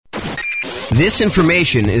This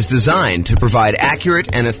information is designed to provide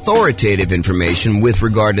accurate and authoritative information with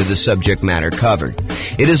regard to the subject matter covered.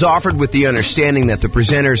 It is offered with the understanding that the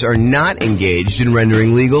presenters are not engaged in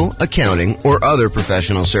rendering legal, accounting, or other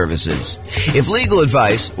professional services. If legal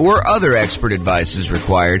advice or other expert advice is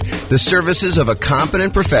required, the services of a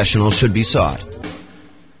competent professional should be sought.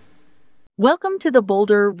 Welcome to the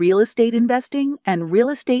Boulder Real Estate Investing and Real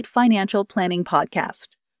Estate Financial Planning Podcast.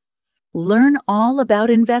 Learn all about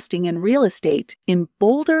investing in real estate in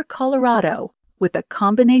Boulder, Colorado, with a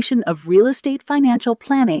combination of real estate financial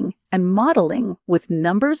planning and modeling with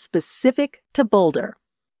numbers specific to Boulder,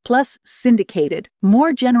 plus syndicated,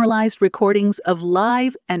 more generalized recordings of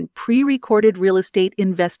live and pre-recorded real estate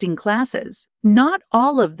investing classes, not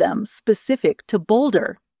all of them specific to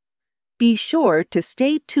Boulder. Be sure to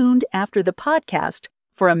stay tuned after the podcast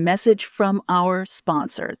for a message from our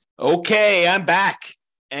sponsors. Okay, I'm back.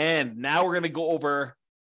 And now we're going to go over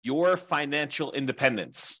your financial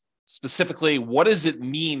independence. Specifically, what does it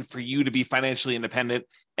mean for you to be financially independent?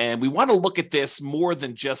 And we want to look at this more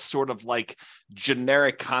than just sort of like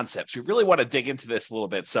generic concepts. We really want to dig into this a little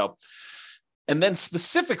bit. And then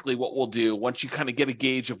specifically what we'll do once you kind of get a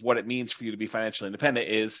gauge of what it means for you to be financially independent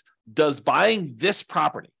is, does buying this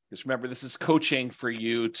property, because remember, this is coaching for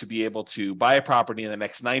you to be able to buy a property in the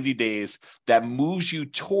next 90 days that moves you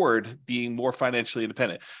toward being more financially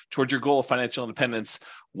independent, toward your goal of financial independence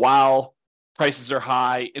while prices are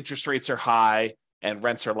high, interest rates are high, and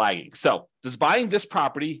rents are lagging. So does buying this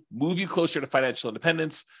property move you closer to financial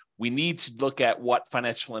independence? We need to look at what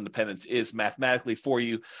financial independence is mathematically for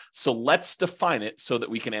you. So let's define it so that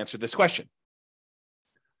we can answer this question.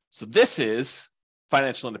 So this is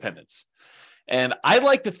financial independence. And I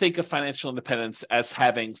like to think of financial independence as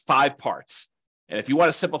having 5 parts. And if you want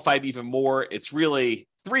to simplify it even more, it's really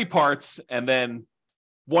 3 parts. And then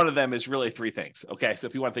one of them is really 3 things. Okay. So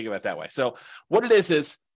if you want to think about it that way. So what it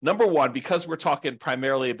is number one, because we're talking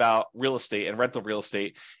primarily about real estate and rental real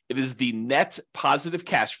estate, it is the net positive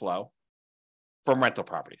cash flow from rental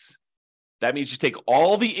properties. That means you take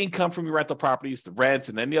all the income from your rental properties, the rent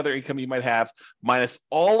and any other income you might have, minus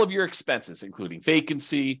all of your expenses, including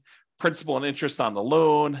vacancy, principal and interest on the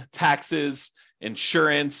loan, taxes,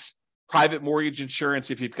 insurance, private mortgage insurance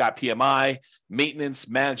if you've got PMI, maintenance,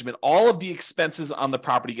 management, all of the expenses on the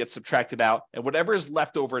property get subtracted out. And whatever is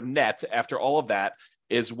left over net after all of that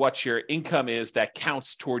is what your income is that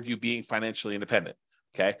counts toward you being financially independent.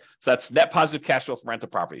 Okay. So that's net positive cash flow from rental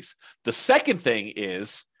properties. The second thing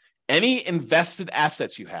is any invested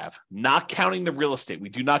assets you have, not counting the real estate. We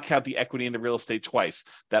do not count the equity in the real estate twice.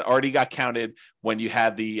 That already got counted when you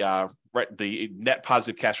had the net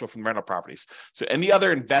positive cash flow from rental properties. So any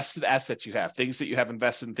other invested assets you have, things that you have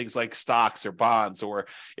invested in things like stocks or bonds, or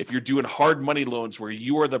if you're doing hard money loans where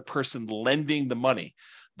you are the person lending the money,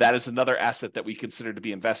 that is another asset that we consider to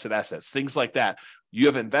be invested assets. Things like that. You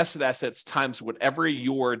have invested assets times whatever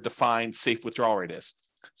your defined safe withdrawal rate is.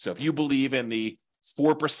 So if you believe in the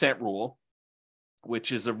 4% rule,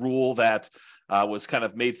 which is a rule that was kind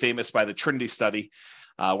of made famous by the Trinity study,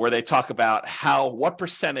 where they talk about what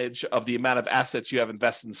percentage of the amount of assets you have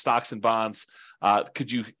invested in stocks and bonds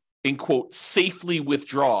could you, in quote, safely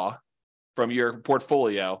withdraw from your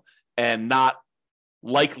portfolio and not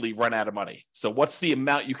likely run out of money. So what's the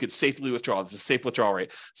amount you could safely withdraw? It's a safe withdrawal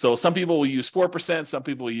rate. So some people will use 4%, some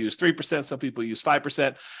people will use 3%, some people use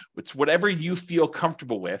 5%. It's whatever you feel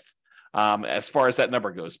comfortable with as far as that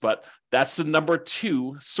number goes. But that's the number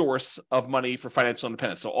 2 source of money for financial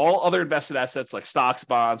independence. So all other invested assets like stocks,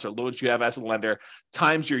 bonds, or loans you have as a lender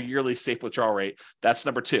times your yearly safe withdrawal rate, that's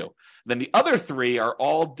number 2. Then the other 3 are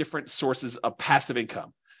all different sources of passive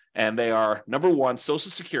income. And they are, number 1,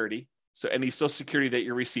 Social Security. So any Social Security that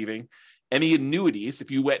you're receiving, any annuities. If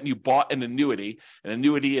you went and you bought an annuity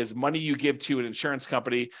is money you give to an insurance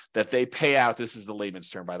company that they pay out. This is the layman's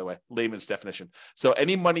term, by the way, layman's definition. So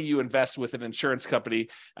any money you invest with an insurance company,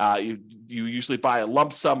 you usually buy a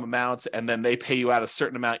lump sum amount, and then they pay you out a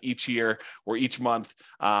certain amount each year or each month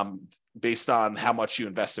based on how much you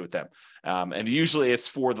invested with them. And usually it's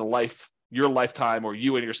for your lifetime or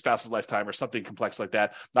you and your spouse's lifetime or something complex like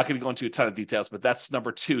that. I'm not going to go into a ton of details, but that's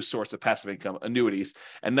number 2 source of passive income, annuities.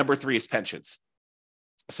 And number 3 is pensions.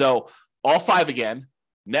 So all 5 again,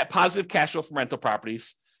 net positive cash flow from rental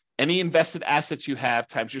properties, any invested assets you have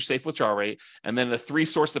times your safe withdrawal rate, and then the 3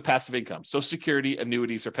 sources of passive income, Social Security,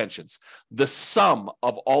 annuities, or pensions. The sum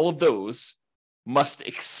of all of those must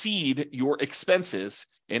exceed your expenses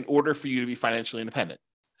in order for you to be financially independent.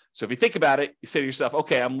 So if you think about it, you say to yourself,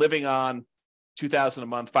 okay, I'm living on $2,000 a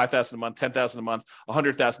month, $5,000 a month, $10,000 a month,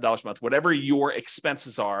 $100,000 a month, whatever your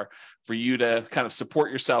expenses are for you to kind of support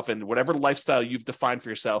yourself and whatever lifestyle you've defined for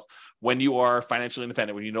yourself when you are financially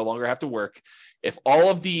independent, when you no longer have to work. If all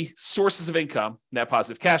of the sources of income, net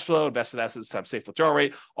positive cash flow, invested assets times safe withdrawal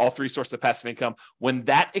rate, all three sources of passive income, when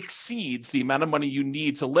that exceeds the amount of money you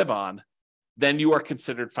need to live on, then you are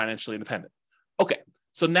considered financially independent. Okay,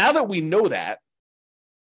 so now that we know that,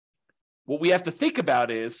 what we have to think about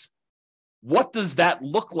is, what does that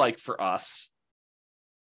look like for us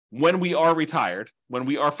when we are retired, when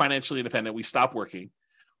we are financially independent, we stop working?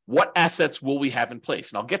 What assets will we have in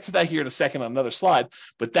place? And I'll get to that here in a second on another slide,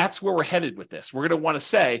 but that's where we're headed with this. We're going to want to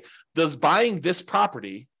say, does buying this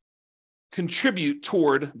property contribute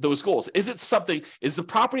toward those goals? Is the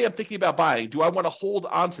property I'm thinking about buying, do I want to hold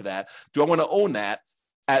on to that? Do I want to own that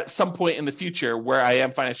at some point in the future where I am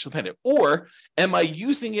financially independent? Or am I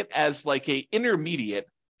using it as like a intermediate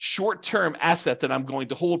short-term asset that I'm going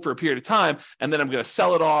to hold for a period of time, and then I'm going to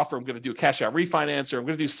sell it off, or I'm going to do a cash out refinance, or I'm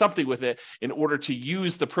going to do something with it in order to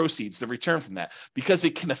use the proceeds, the return from that, because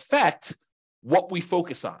it can affect what we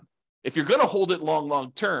focus on. If you're going to hold it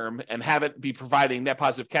long term and have it be providing net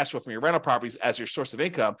positive cash flow from your rental properties as your source of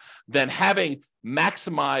income, then having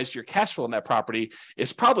maximized your cash flow in that property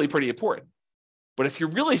is probably pretty important. But if you're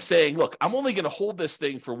really saying, look, I'm only going to hold this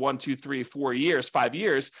thing for 1, 2, 3, 4 years, 5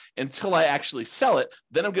 years until I actually sell it,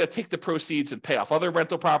 then I'm going to take the proceeds and pay off other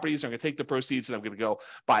rental properties. I'm going to take the proceeds and I'm going to go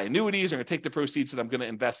buy annuities. I'm going to take the proceeds and I'm going to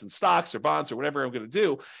invest in stocks or bonds or whatever I'm going to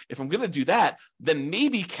do. If I'm going to do that, then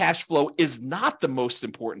maybe cash flow is not the most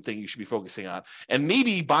important thing you should be focusing on. And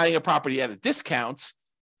maybe buying a property at a discount,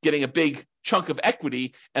 getting a big chunk of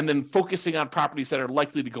equity, and then focusing on properties that are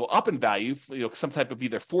likely to go up in value, some type of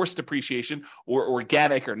either forced appreciation or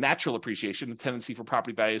organic or natural appreciation, the tendency for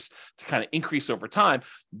property values to kind of increase over time,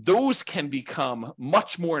 those can become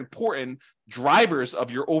much more important drivers of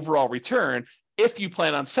your overall return if you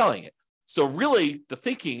plan on selling it. So really, the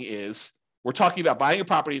thinking is, we're talking about buying a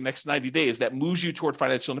property in the next 90 days that moves you toward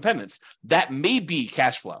financial independence. That may be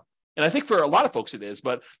cash flow. And I think for a lot of folks it is,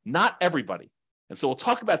 but not everybody. And so we'll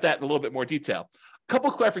talk about that in a little bit more detail. A couple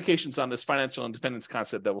of clarifications on this financial independence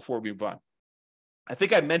concept, though, before we move on. I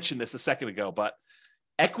think I mentioned this a second ago, but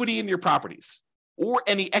equity in your properties or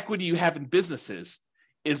any equity you have in businesses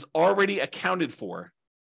is already accounted for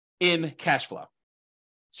in cash flow.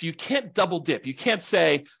 So you can't double dip. You can't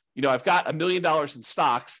say, I've got $1 million in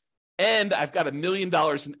stocks and I've got $1 million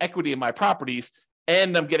in equity in my properties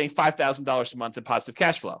and I'm getting $5,000 a month in positive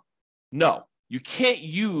cash flow. No. You can't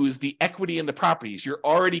use the equity in the properties. You're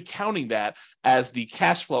already counting that as the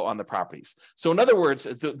cash flow on the properties. So in other words,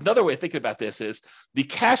 another way of thinking about this is the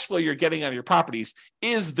cash flow you're getting on your properties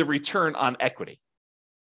is the return on equity.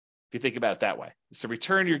 If you think about it that way, it's the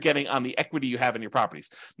return you're getting on the equity you have in your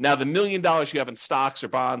properties. Now, the $1 million you have in stocks or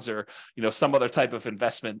bonds or some other type of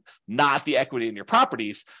investment, not the equity in your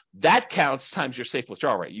properties, that counts times your safe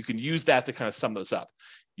withdrawal rate. You can use that to kind of sum those up.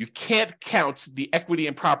 You can't count the equity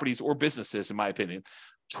in properties or businesses, in my opinion,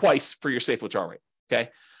 twice for your safe withdrawal rate, okay?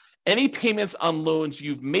 Any payments on loans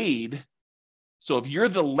you've made, so if you're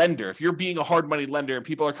the lender, if you're being a hard money lender and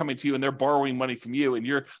people are coming to you and they're borrowing money from you and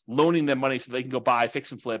you're loaning them money so they can go buy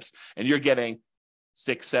fix and flips and you're getting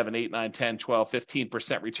 6, 7, 8, 9, 10, 12,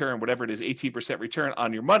 15% return, whatever it is, 18% return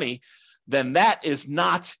on your money, then that is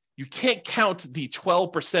not, you can't count the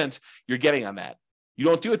 12% you're getting on that. You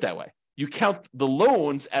don't do it that way. You count the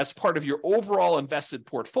loans as part of your overall invested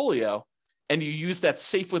portfolio, and you use that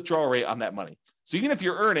safe withdrawal rate on that money. So even if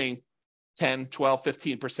you're earning 10, 12,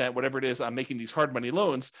 15%, whatever it is on making these hard money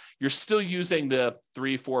loans, you're still using the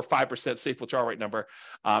 3, 4, 5% safe withdrawal rate number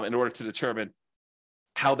in order to determine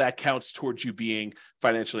how that counts towards you being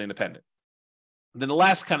financially independent. Then the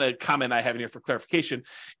last kind of comment I have in here for clarification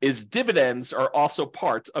is dividends are also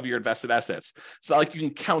part of your invested assets. So like you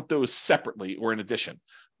can count those separately or in addition.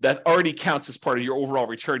 That already counts as part of your overall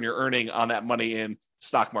return you're earning on that money in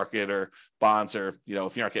stock market or bonds, or,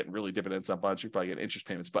 if you're not getting really dividends on bonds, you're probably getting interest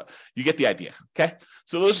payments, but you get the idea. Okay.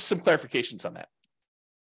 So those are some clarifications on that.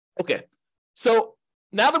 Okay. So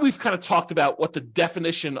now that we've kind of talked about what the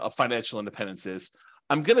definition of financial independence is,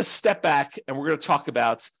 I'm going to step back and we're going to talk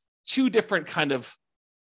about two different kind of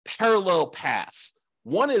parallel paths.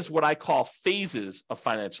 One is what I call phases of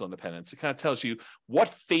financial independence. It kind of tells you what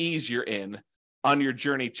phase you're in on your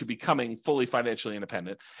journey to becoming fully financially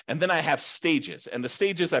independent. And then I have stages. And the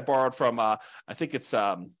stages I borrowed from, I think it's,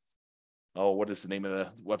 what is the name of the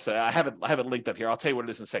website? I have it linked up here. I'll tell you what it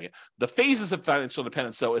is in a second. The phases of financial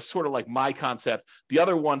independence, though, is sort of like my concept. The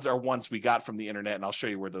other ones are ones we got from the internet, and I'll show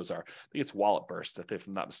you where those are. I think it's Wallet Burst, if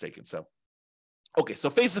I'm not mistaken. So, okay, so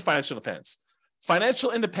phases of financial independence.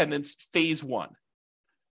 financial independence phase one.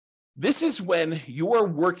 This is when you are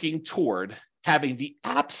working toward having the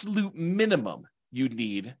absolute minimum you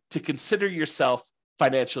need to consider yourself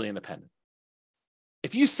financially independent.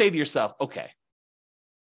 If you say to yourself, okay,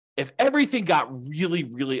 if everything got really,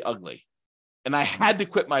 really ugly and I had to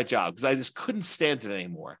quit my job because I just couldn't stand it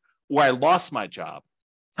anymore, or I lost my job,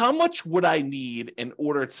 how much would I need in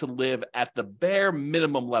order to live at the bare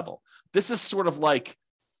minimum level? This is sort of like,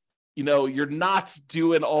 you're not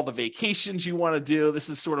doing all the vacations you want to do. This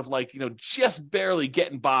is sort of like, just barely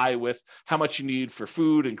getting by with how much you need for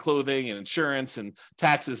food and clothing and insurance and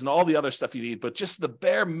taxes and all the other stuff you need, but just the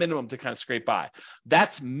bare minimum to kind of scrape by.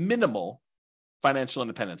 That's minimal financial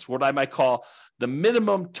independence, what I might call the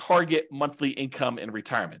minimum target monthly income in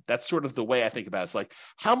retirement. That's sort of the way I think about it. It's like,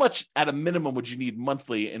 how much at a minimum would you need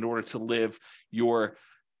monthly in order to live your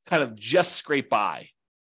kind of just scrape by?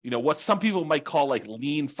 What some people might call like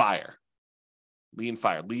lean financial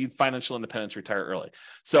independence, retire early.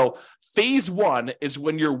 So phase one is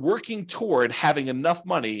when you're working toward having enough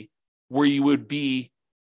money where you would be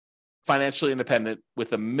financially independent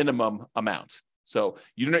with a minimum amount. So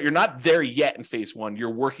you're not there yet in phase one. You're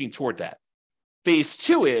working toward that. Phase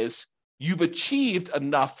two is you've achieved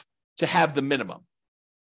enough to have the minimum.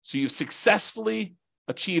 So you've successfully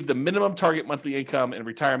achieved the minimum target monthly income in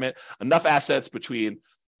retirement, enough assets between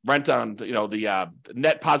rent on, the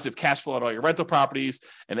net positive cash flow on all your rental properties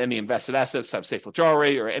and any invested assets, have safe withdrawal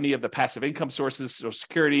rate, or any of the passive income sources, Social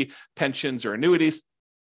Security, pensions, or annuities.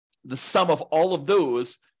 The sum of all of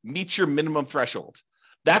those meets your minimum threshold.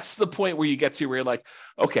 That's the point where you get to where you're like,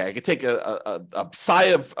 okay, I can take a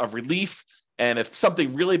sigh of relief. And if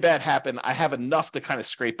something really bad happened, I have enough to kind of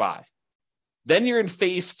scrape by. Then you're in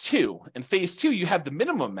phase two. In phase two, you have the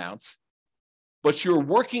minimum amount, but you're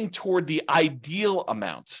working toward the ideal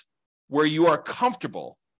amount where you are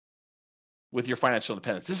comfortable with your financial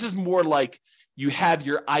independence. This is more like you have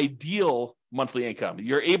your ideal monthly income.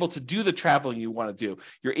 You're able to do the traveling you want to do.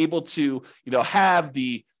 You're able to, have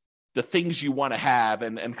the things you want to have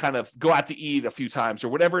and kind of go out to eat a few times or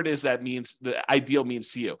whatever it is that means the ideal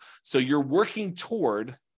means to you. So you're working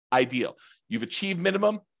toward ideal. You've achieved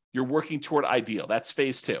minimum. You're working toward ideal. That's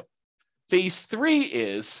phase two. Phase three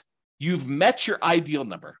is you've met your ideal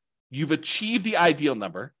number. You've achieved the ideal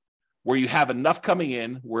number where you have enough coming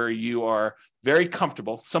in, where you are very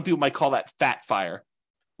comfortable. Some people might call that fat fire,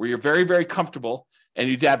 where you're very, very comfortable and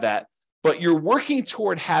you have that, but you're working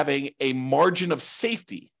toward having a margin of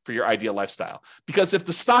safety for your ideal lifestyle. Because if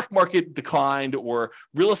the stock market declined or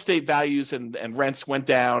real estate values and rents went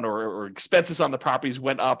down or expenses on the properties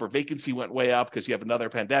went up or vacancy went way up because you have another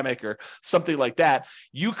pandemic or something like that,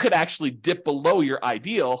 you could actually dip below your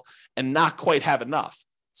ideal and not quite have enough.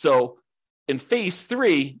 So in phase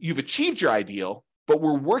three, you've achieved your ideal, but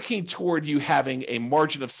we're working toward you having a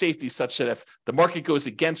margin of safety such that if the market goes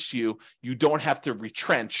against you, you don't have to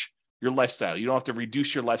retrench your lifestyle. You don't have to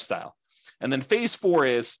reduce your lifestyle. And then phase four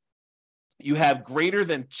is you have greater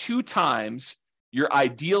than 2 times your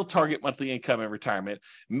ideal target monthly income in retirement,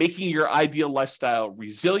 making your ideal lifestyle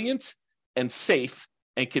resilient and safe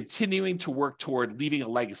and continuing to work toward leaving a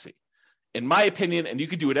legacy. In my opinion, and you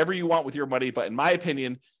can do whatever you want with your money, but in my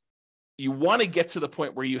opinion, you want to get to the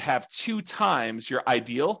point where you have 2 times your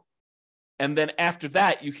ideal. And then after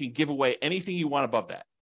that, you can give away anything you want above that.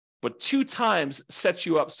 But 2 times sets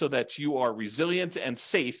you up so that you are resilient and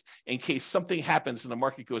safe in case something happens and the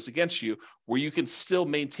market goes against you, where you can still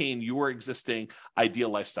maintain your existing ideal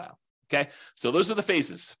lifestyle. Okay. So those are the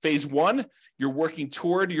phases. Phase 1, you're working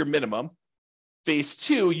toward your minimum. Phase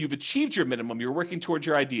 2, you've achieved your minimum. You're working toward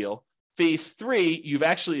your ideal. Phase 3, you've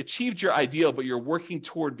actually achieved your ideal, but you're working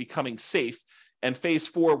toward becoming safe. And phase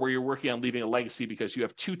 4, where you're working on leaving a legacy because you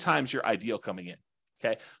have 2 times your ideal coming in.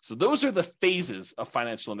 Okay, so those are the phases of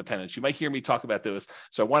financial independence. You might hear me talk about those.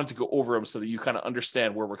 So I wanted to go over them so that you kind of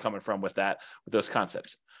understand where we're coming from with those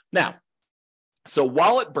concepts. Now, so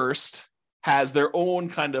Wallet Burst has their own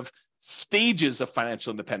kind of stages of financial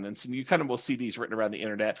independence, and you kind of will see these written around the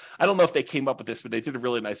internet. I don't know if they came up with this, but they did a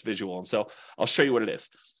really nice visual, and so I'll show you what it is.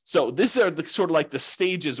 So these are the sort of like the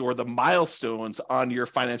stages or the milestones on your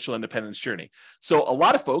financial independence journey. So a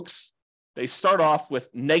lot of folks, they start off with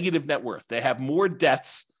negative net worth. They have more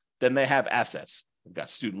debts than they have assets. They've got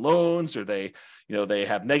student loans, or they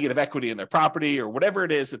have negative equity in their property, or whatever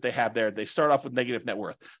it is that they have there. They start off with negative net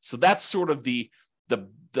worth. So that's sort of the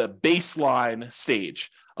baseline stage.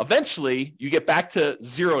 Eventually, you get back to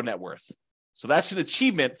 0 net worth. So that's an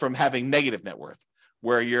achievement from having negative net worth,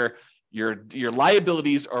 where your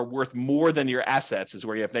liabilities are worth more than your assets, is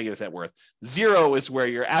where you have negative net worth. 0 is where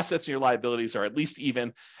your assets and your liabilities are at least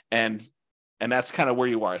even, and And that's kind of where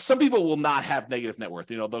you are. Some people will not have negative net worth.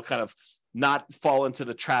 They'll kind of not fall into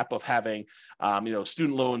the trap of having,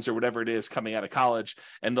 student loans or whatever it is coming out of college,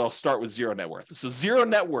 and they'll start with zero net worth. So zero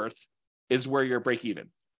net worth is where you're break even.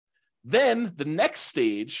 Then the next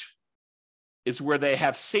stage is where they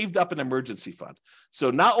have saved up an emergency fund.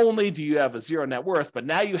 So not only do you have a zero net worth, but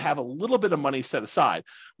now you have a little bit of money set aside,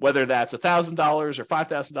 whether that's $1,000 or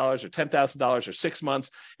 $5,000 or $10,000 or 6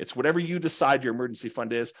 months. It's whatever you decide your emergency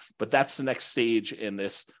fund is, but that's the next stage in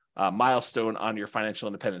this milestone on your financial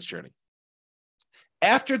independence journey.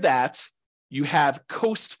 After that, you have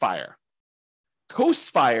Coast Fire.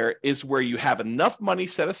 Coast Fire is where you have enough money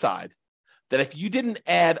set aside that if you didn't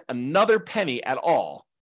add another penny at all,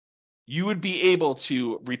 you would be able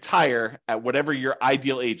to retire at whatever your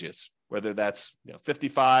ideal age is, whether that's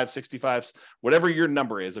 55, 65, whatever your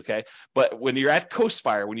number is, okay? But when you're at Coast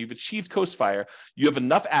Fire, when you've achieved Coast Fire, you have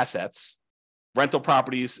enough assets, rental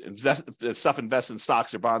properties, stuff invested in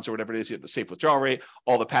stocks or bonds or whatever it is, you have the safe withdrawal rate,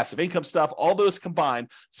 all the passive income stuff, all those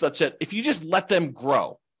combined, such that if you just let them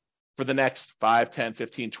grow for the next 5, 10,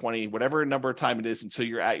 15, 20, whatever number of time it is until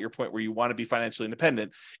you're at your point where you want to be financially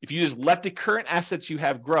independent. If you just let the current assets you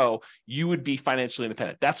have grow, you would be financially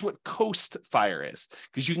independent. That's what Coast Fire is,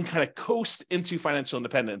 because you can kind of coast into financial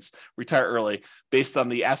independence, retire early based on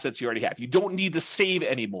the assets you already have. You don't need to save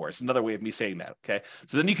anymore. It's another way of me saying that, okay?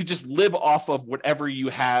 So then you could just live off of whatever you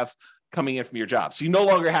have coming in from your job. So you no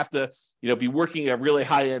longer have to, be working a really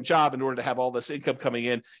high-end job in order to have all this income coming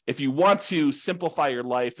in. If you want to simplify your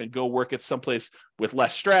life and go work at someplace with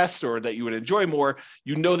less stress or that you would enjoy more,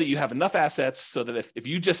 you know that you have enough assets so that if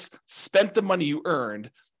you just spent the money you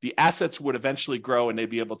earned, the assets would eventually grow and they'd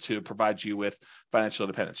be able to provide you with financial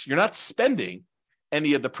independence. You're not spending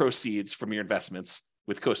any of the proceeds from your investments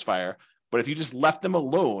with Coast Fire, but if you just left them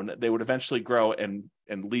alone, they would eventually grow and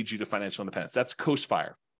lead you to financial independence. That's Coast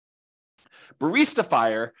Fire. Barista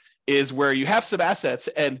Fire is where you have some assets,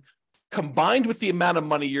 and combined with the amount of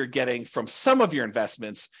money you're getting from some of your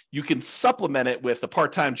investments, you can supplement it with a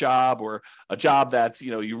part-time job or a job that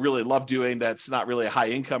you really love doing that's not really a high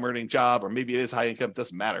income earning job, or maybe it is high income, it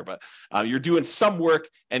doesn't matter, but you're doing some work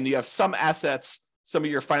and you have some assets, some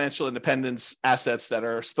of your financial independence assets that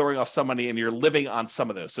are throwing off some money, and you're living on some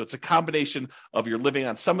of those. So it's a combination of you're living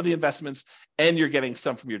on some of the investments and you're getting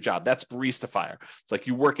some from your job. That's Barista Fire. It's like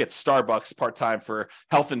you work at Starbucks part-time for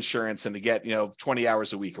health insurance and to get 20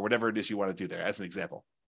 hours a week or whatever it is you want to do there, as an example.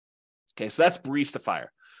 Okay, so that's Barista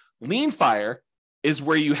Fire. Lean Fire is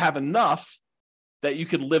where you have enough that you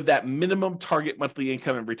could live that minimum target monthly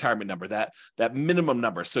income and retirement number, that minimum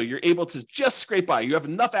number. So you're able to just scrape by. You have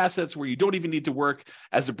enough assets where you don't even need to work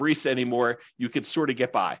as a barista anymore. You could sort of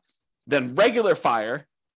get by. Then regular Fire,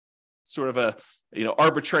 sort of a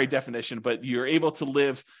arbitrary definition, but you're able to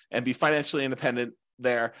live and be financially independent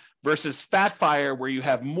there, versus Fat Fire, where you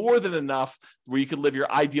have more than enough where you can live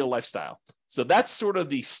your ideal lifestyle. So that's sort of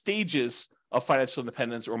the stages of financial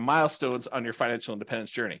independence or milestones on your financial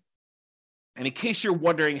independence journey. And in case you're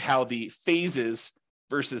wondering how the phases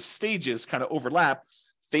versus stages kind of overlap,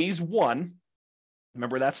 phase 1,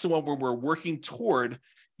 remember that's the one where we're working toward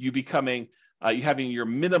you becoming, you having your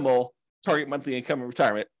minimal target monthly income in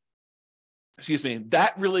retirement.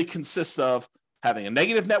 That really consists of having a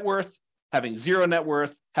negative net worth, having zero net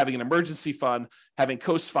worth, having an emergency fund, having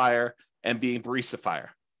Coast Fire, and being Barista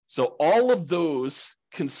Fire. So all of those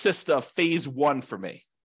consist of phase 1 for me.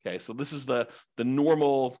 Okay, so this is the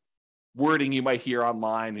normal wording you might hear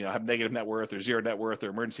online, have negative net worth or zero net worth or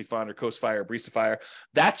emergency fund or Coast Fire or Barista Fire.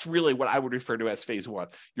 That's really what I would refer to as phase 1.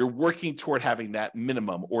 You're working toward having that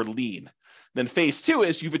minimum or lean. Then phase 2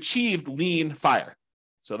 is you've achieved lean fire.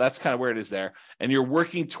 So that's kind of where it is there. And you're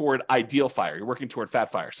working toward ideal fire. You're working toward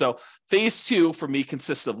fat fire. So phase 2 for me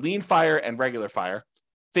consists of lean fire and regular fire.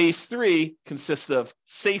 Phase 3 consists of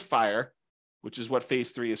safe fire, which is what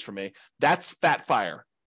phase 3 is for me. That's fat fire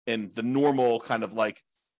in the normal kind of like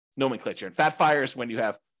nomenclature. And fat fire is when you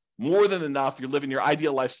have more than enough, you're living your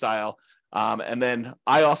ideal lifestyle. And then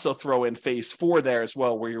I also throw in phase 4 there as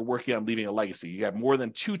well, where you're working on leaving a legacy. You have more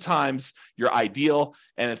than 2 times your ideal,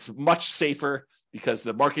 and it's much safer because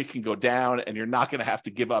the market can go down and you're not going to have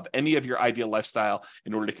to give up any of your ideal lifestyle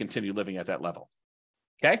in order to continue living at that level.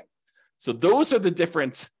 Okay. So those are the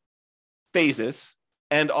different phases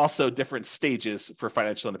and also different stages for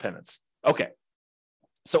financial independence. Okay.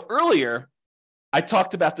 So earlier, I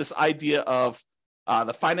talked about this idea of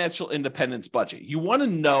the financial independence budget. You want to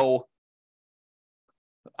know,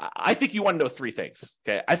 I think you want to know 3 things.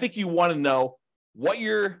 Okay. I think you want to know what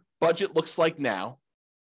your budget looks like now,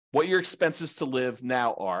 what your expenses to live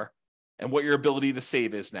now are, and what your ability to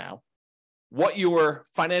save is now. what your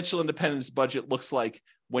financial independence budget looks like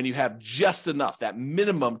when you have just enough, that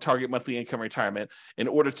minimum target monthly income retirement, in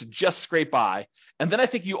order to just scrape by. And then I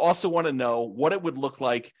think you also want to know what it would look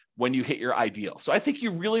like when you hit your ideal. So I think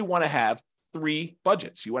you really want to have 3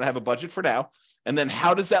 budgets. You want to have a budget for now, and then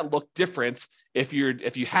how does that look different if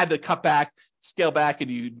you had to cut back, scale back,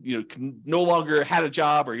 and you no longer had a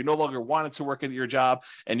job, or you no longer wanted to work at your job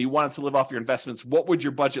and you wanted to live off your investments? What would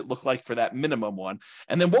your budget look like for that minimum one?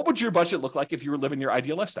 And then what would your budget look like if you were living your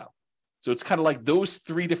ideal lifestyle? So it's kind of like those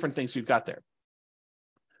 3 different things we've got there.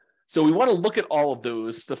 So we want to look at all of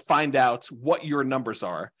those to find out what your numbers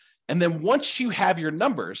are. And then once you have your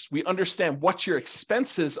numbers, we understand what your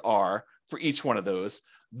expenses are for each one of those.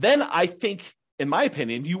 Then I think, in my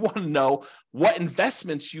opinion, you want to know what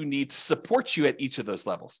investments you need to support you at each of those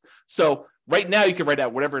levels. So right now you can write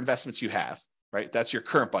out whatever investments you have, right? That's your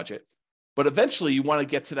current budget. But eventually you want to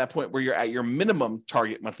get to that point where you're at your minimum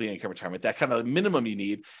target monthly income retirement, that kind of minimum you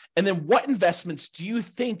need. And then what investments do you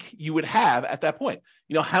think you would have at that point?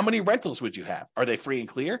 How many rentals would you have? Are they free and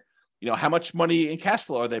clear? How much money in cash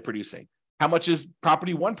flow are they producing? How much is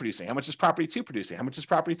property 1 producing? How much is property 2 producing? How much is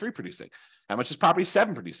property 3 producing? How much is property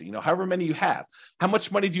 7 producing? However many you have. How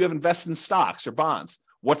much money do you have invested in stocks or bonds?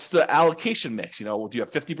 What's the allocation mix? Do you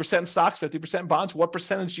have 50% in stocks, 50% in bonds? What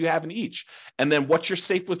percentage do you have in each? And then what's your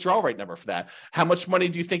safe withdrawal rate number for that? How much money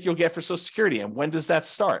do you think you'll get for Social Security? And when does that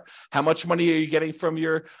start? How much money are you getting from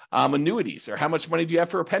your annuities? Or how much money do you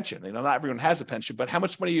have for a pension? Not everyone has a pension, but how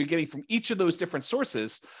much money are you getting from each of those different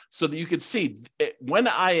sources, so that you can see when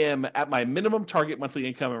I am at my minimum target monthly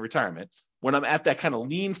income in retirement, when I'm at that kind of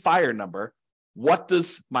lean fire number, what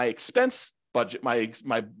does my expense budget,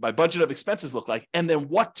 my budget of expenses look like? And then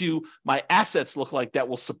what do my assets look like that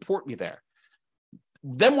will support me there?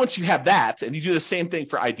 Then once you have that, and you do the same thing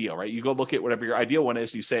for ideal, right? You go look at whatever your ideal one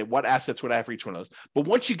is, you say, what assets would I have for each one of those? But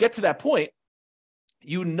once you get to that point,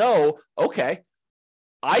 okay,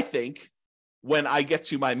 I think when I get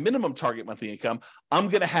to my minimum target monthly income, I'm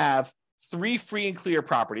going to have 3 free and clear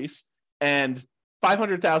properties and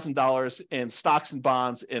 $500,000 in stocks and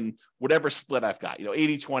bonds in whatever split I've got,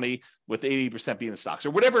 80-20, with 80% being in stocks,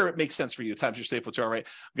 or whatever makes sense for you times your safe withdrawal rate.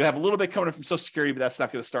 I'm going to have a little bit coming in from Social Security, but that's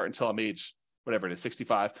not going to start until I'm age, whatever it is,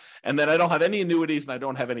 65. And then I don't have any annuities and I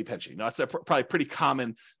don't have any pension. It's a probably pretty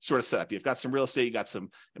common sort of setup. You've got some real estate, you got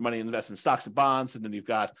some money invested in stocks and bonds, and then you've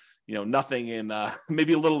got, nothing in,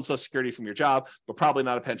 maybe a little in Social Security from your job, but probably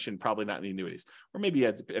not a pension, probably not any annuities, or maybe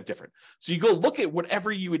a different. So you go look at whatever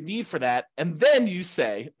you would need for that. And then you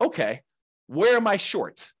say, okay, where am I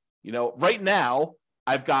short? Right now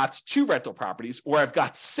I've got 2 rental properties, or I've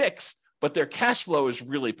got 6, but their cash flow is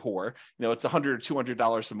really poor. It's $100 or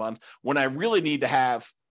 $200 a month, when I really need to have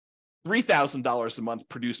 $3,000 a month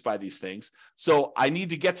produced by these things. So I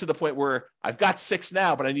need to get to the point where I've got 6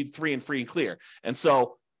 now, but I need 3 and free and clear. And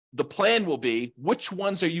so the plan will be, which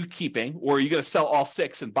ones are you keeping, or are you going to sell all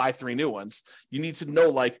 6 and buy 3 new ones? You need to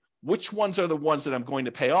know, which ones are the ones that I'm going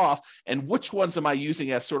to pay off, and which ones am I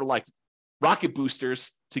using as sort of like rocket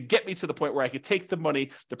boosters to get me to the point where I could take the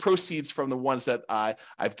money, the proceeds from the ones that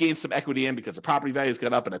I've gained some equity in because the property value has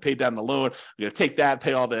gone up and I paid down the loan. I'm going to take that,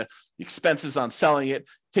 pay all the expenses on selling it,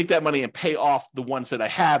 take that money and pay off the ones that I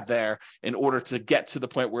have there, in order to get to the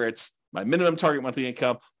point where it's my minimum target monthly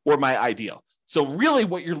income or my ideal. So really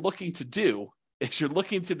what you're looking to do is you're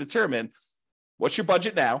looking to determine what's your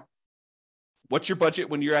budget now, what's your budget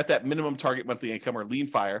when you're at that minimum target monthly income or lean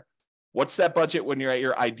fire, what's that budget when you're at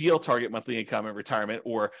your ideal target monthly income in retirement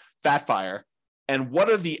or fat fire, and what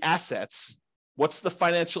are the assets, what's the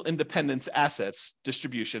financial independence assets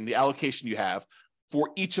distribution, the allocation you have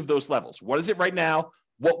for each of those levels. What is it right now?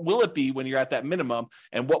 What will it be when you're at that minimum?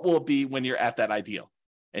 And what will it be when you're at that ideal?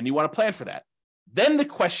 And you want to plan for that. Then the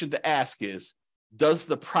question to ask is, does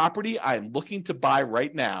the property I'm looking to buy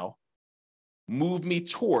right now move me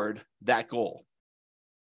toward that goal?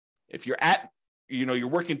 If you're at, you're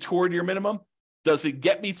working toward your minimum, does it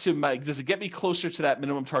get me closer to that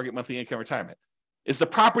minimum target monthly income retirement? Is the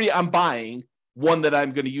property I'm buying one that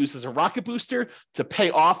I'm going to use as a rocket booster to pay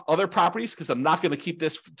off other properties because I'm not going to keep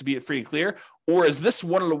this to be free and clear? Or is this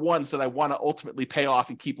one of the ones that I want to ultimately pay off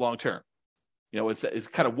and keep long-term? It's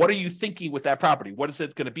kind of, what are you thinking with that property? What is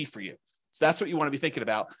it going to be for you? So that's what you want to be thinking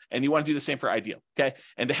about. And you want to do the same for ideal. Okay.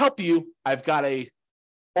 And to help you, I've got a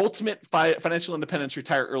ultimate financial independence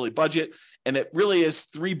retire early budget. And it really is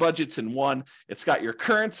 3 budgets in one. It's got your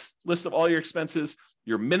current list of all your expenses,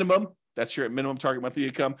 your minimum, that's your minimum target monthly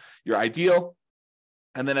income, your ideal.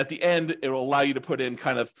 And then at the end, it will allow you to put in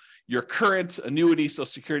kind of your current annuity, Social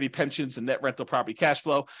Security, pensions, and net rental property cash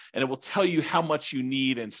flow. And it will tell you how much you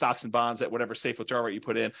need in stocks and bonds at whatever safe withdrawal rate you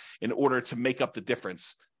put in order to make up the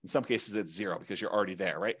difference In some cases, it's zero because you're already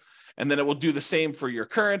there, right? And then it will do the same for your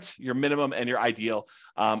current, your minimum, and your ideal.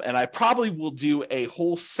 And I probably will do a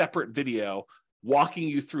whole separate video walking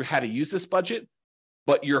you through how to use this budget.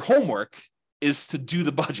 But your homework is to do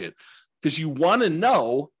the budget because you want to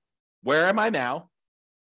know, where am I now?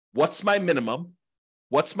 What's my minimum?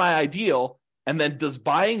 What's my ideal? And then does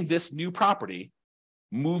buying this new property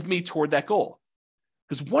move me toward that goal?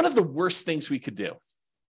 Because one of the worst things we could do,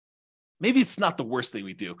 maybe it's not the worst thing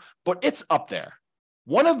we do, but it's up there.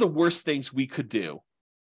 One of the worst things we could do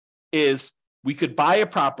is we could buy a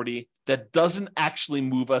property that doesn't actually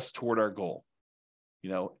move us toward our goal.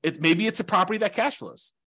 Maybe it's a property that cash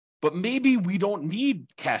flows, but maybe we don't need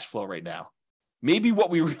cash flow right now. Maybe what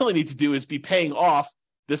we really need to do is be paying off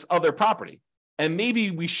this other property. And maybe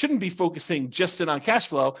we shouldn't be focusing just in on cash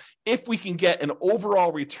flow if we can get an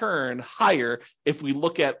overall return higher if we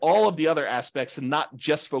look at all of the other aspects and not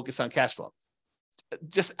just focus on cash flow.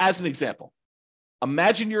 Just as an example,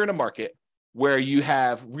 imagine you're in a market where you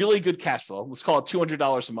have really good cash flow. Let's call it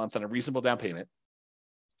 $200 a month on a reasonable down payment.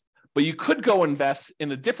 But you could go invest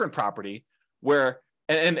in a different property where,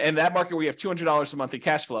 and that market where you have $200 a month in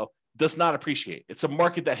cash flow does not appreciate. It's a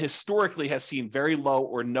market that historically has seen very low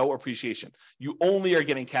or no appreciation. You only are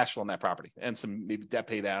getting cash flow on that property and some maybe debt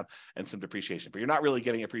pay down and some depreciation, but you're not really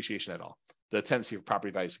getting appreciation at all. The tendency for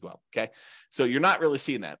property values to go up. Okay. So you're not really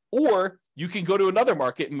seeing that. Or you can go to another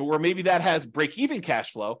market where maybe that has break-even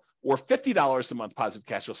cash flow or $50 a month positive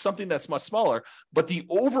cash flow, something that's much smaller, but the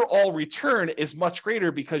overall return is much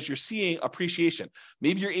greater because you're seeing appreciation.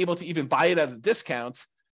 Maybe you're able to even buy it at a discount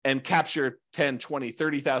and capture $10,000, $20,000,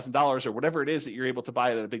 $30,000 or whatever it is that you're able to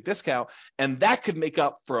buy it at a big discount. And that could make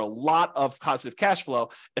up for a lot of positive cash flow,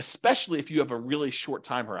 especially if you have a really short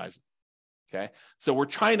time horizon. Okay. So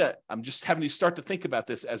I'm just having you start to think about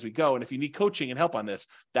this as we go. And if you need coaching and help on this,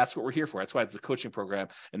 that's what we're here for. That's why it's a coaching program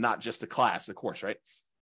and not just a class, a course, right?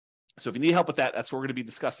 So if you need help with that, that's what we're going to be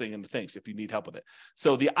discussing in the things if you need help with it.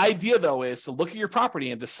 So the idea though is to look at your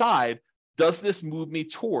property and decide, does this move me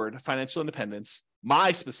toward financial independence,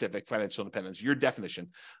 my specific financial independence, your definition,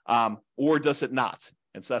 or does it not?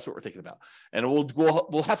 And so that's what we're thinking about. And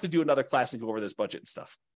we'll have to do another class and go over this budget and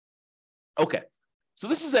stuff. Okay. So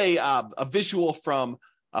this is a visual from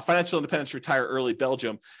Financial Independence Retire Early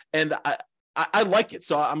Belgium. And I like it.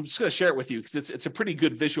 So I'm just going to share it with you because it's a pretty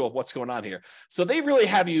good visual of what's going on here. So they really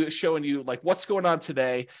have you showing you like what's going on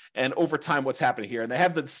today and over time what's happening here. And they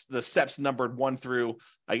have the steps numbered 1 through,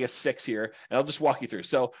 I guess, 6 here. And I'll just walk you through.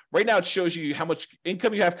 So right now it shows you how much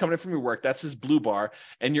income you have coming in from your work. That's this blue bar.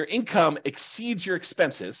 And your income exceeds your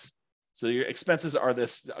expenses. So your expenses are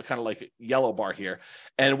this kind of like yellow bar here.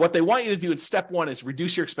 And what they want you to do in step 1 is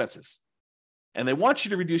reduce your expenses. And they want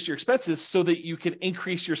you to reduce your expenses so that you can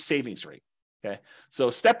increase your savings rate. Okay.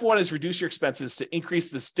 So step 1 is reduce your expenses to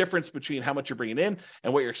increase this difference between how much you're bringing in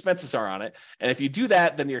and what your expenses are on it. And if you do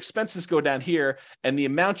that, then your expenses go down here and the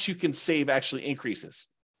amount you can save actually increases.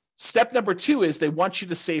 Step number 2 is they want you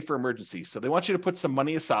to save for emergencies. So they want you to put some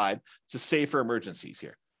money aside to save for emergencies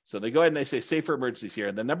here. So they go ahead and they say save for emergencies here.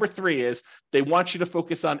 And then number 3 is they want you to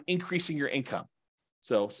focus on increasing your income.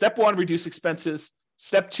 So step 1, reduce expenses.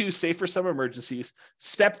 Step 2, save for some emergencies.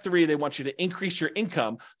 Step 3, they want you to increase your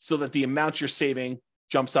income so that the amount you're saving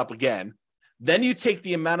jumps up again. Then you take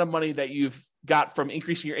the amount of money that you've got from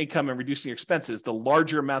increasing your income and reducing your expenses, the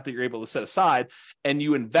larger amount that you're able to set aside, and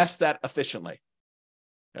you invest that efficiently.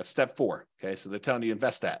 That's step 4. Okay, so they're telling you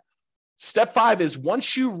invest that. Step 5 is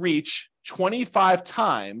once you reach 25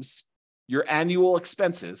 times your annual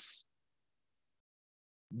expenses,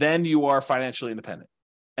 then you are financially independent.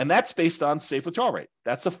 And that's based on safe withdrawal rate.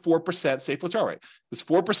 That's a 4% safe withdrawal rate. Because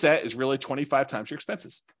 4% is really 25 times your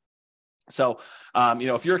expenses. So,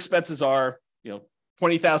 if your expenses are,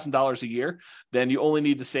 $20,000 a year, then you only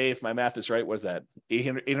need to save, my math is right, what is that,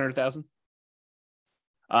 800,000?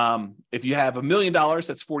 If you have $1 million,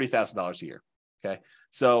 that's $40,000 a year. Okay.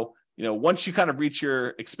 So, once you kind of reach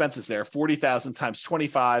your expenses there, 40,000 times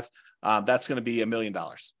 25, that's going to be $1 million.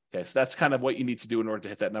 Okay, so that's kind of what you need to do in order to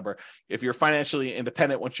hit that number. If you're financially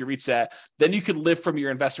independent, once you reach that, then you can live from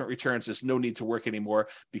your investment returns. There's no need to work anymore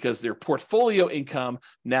because their portfolio income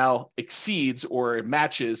now exceeds or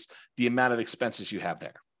matches the amount of expenses you have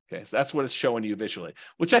there. Okay, so that's what it's showing you visually,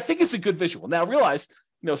 which I think is a good visual. Now realize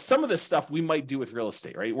some of this stuff we might do with real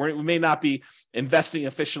estate, right? We may not be investing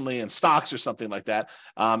efficiently in stocks or something like that.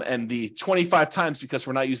 And the 25 times, because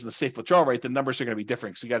we're not using the safe withdrawal rate, the numbers are going to be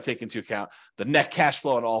different. So you got to take into account the net cash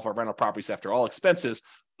flow on all of our rental properties after all expenses,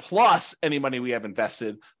 plus any money we have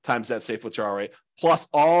invested times that safe withdrawal rate, plus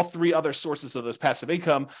all three other sources of this passive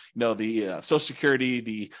income, the Social Security,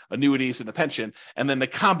 the annuities, and the pension. And then the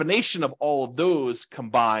combination of all of those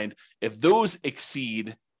combined, if those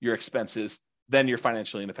exceed your expenses, then you're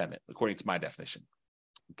financially independent, according to my definition.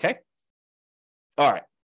 Okay? All right.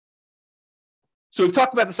 So we've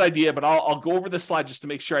talked about this idea, but I'll go over this slide just to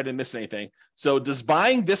make sure I didn't miss anything. So does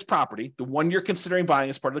buying this property, the one you're considering buying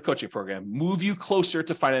as part of the coaching program, move you closer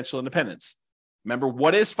to financial independence? Remember,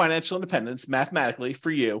 what is financial independence mathematically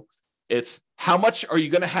for you? It's how much are you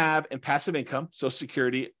going to have in passive income, Social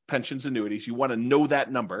Security, pensions, annuities. You want to know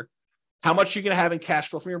that number. How much you're going to have in cash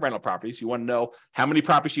flow from your rental properties. You want to know how many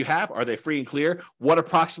properties you have. Are they free and clear? What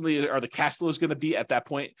approximately are the cash flows going to be at that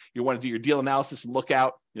point? You want to do your deal analysis and look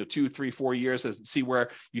out 2, 3, 4 years and see where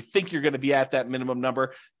you think you're going to be at that minimum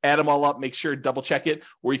number. Add them all up, make sure, double check it,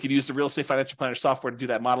 or you could use the real estate financial planner software to do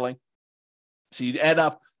that modeling. So you add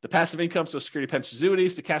up the passive income, Social Security, pensions,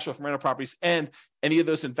 annuities, the cash flow from rental properties, and any of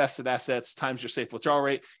those invested assets times your safe withdrawal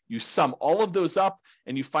rate. You sum all of those up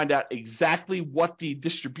and you find out exactly what the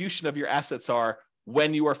distribution of your assets are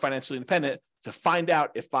when you are financially independent to find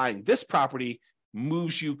out if buying this property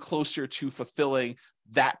moves you closer to fulfilling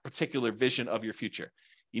that particular vision of your future.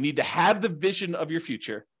 You need to have the vision of your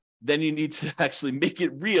future. Then you need to actually make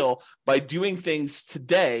it real by doing things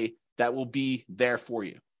today that will be there for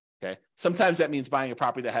you. Okay. Sometimes that means buying a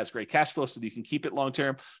property that has great cash flow so that you can keep it long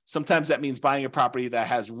term. Sometimes that means buying a property that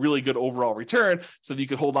has really good overall return so that you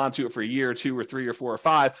can hold on to it for a year or 2 or 3 or 4 or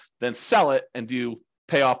 5, then sell it and do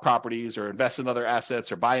pay off properties or invest in other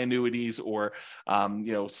assets or buy annuities or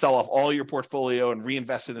sell off all your portfolio and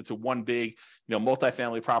reinvest it into one big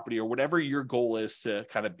multifamily property or whatever your goal is to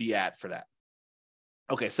kind of be at for that.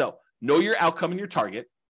 Okay, so know your outcome and your target.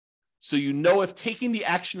 So you know if taking the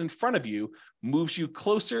action in front of you moves you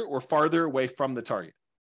closer or farther away from the target.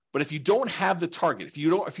 But if you don't have the target, if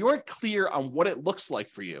you aren't clear on what it looks like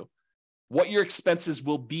for you, what your expenses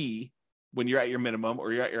will be when you're at your minimum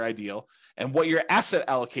or you're at your ideal, and what your asset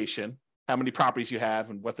allocation, how many properties you have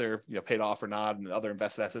and what they're paid off or not, and other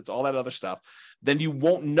invested assets, all that other stuff, then you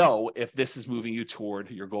won't know if this is moving you toward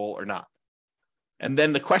your goal or not. And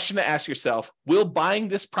then the question to ask yourself, will buying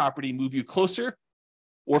this property move you closer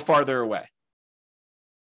or farther away?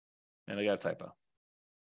 And I got a typo.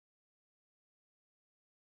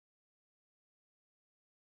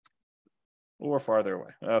 Or farther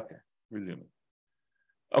away. Okay, resuming.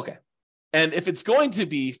 Okay. And if it's going to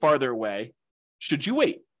be farther away, should you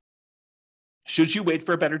wait? Should you wait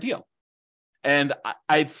for a better deal? And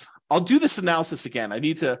I'll do this analysis again.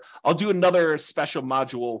 I'll do another special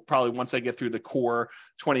module probably once I get through the core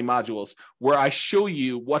 20 modules where I show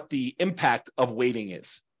you what the impact of waiting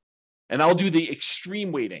is. And I'll do the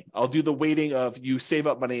extreme waiting. I'll do the waiting of you save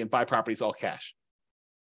up money and buy properties all cash.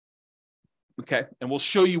 Okay. And we'll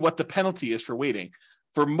show you what the penalty is for waiting.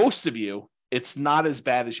 For most of you, it's not as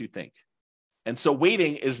bad as you think. And so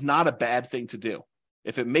waiting is not a bad thing to do.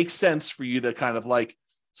 If it makes sense for you to kind of like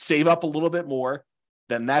save up a little bit more,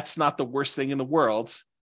 then that's not the worst thing in the world.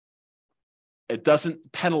 It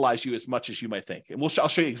doesn't penalize you as much as you might think. And I'll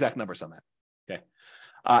show you exact numbers on that. Okay.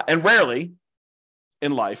 And rarely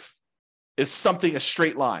in life is something a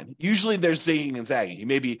straight line. Usually there's zigging and zagging. You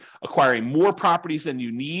may be acquiring more properties than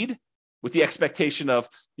you need with the expectation of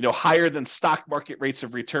higher than stock market rates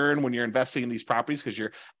of return when you're investing in these properties because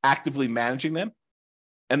you're actively managing them.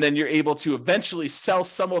 And then you're able to eventually sell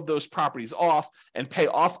some of those properties off and pay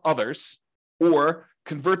off others, or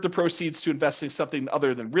convert the proceeds to investing something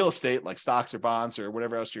other than real estate, like stocks or bonds or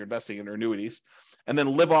whatever else you're investing in, or annuities, and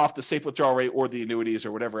then live off the safe withdrawal rate or the annuities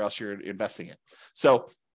or whatever else you're investing in. So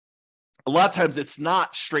a lot of times it's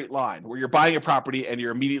not straight line where you're buying a property and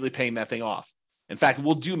you're immediately paying that thing off. In fact,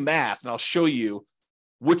 we'll do math and I'll show you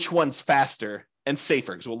which one's faster and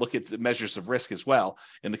safer, because we'll look at the measures of risk as well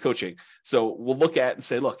in the coaching. So we'll look at and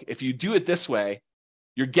say, look, if you do it this way,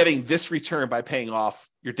 you're getting this return by paying off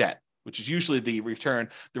your debt, which is usually the return.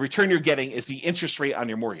 The return you're getting is the interest rate on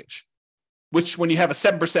your mortgage, which when you have a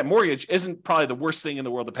 7% mortgage isn't probably the worst thing in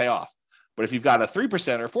the world to pay off. But if you've got a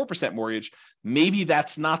 3% or 4% mortgage, maybe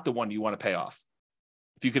that's not the one you want to pay off.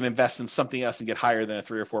 If you can invest in something else and get higher than a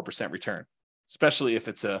 3 or 4% return, especially if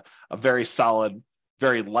it's a very solid,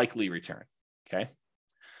 very likely return. Okay.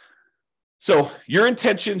 So your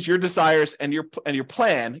intentions, your desires, and your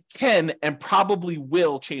plan can and probably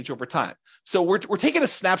will change over time. So we're taking a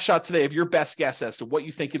snapshot today of your best guess as to what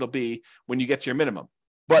you think it'll be when you get to your minimum.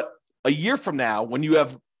 But a year from now, when you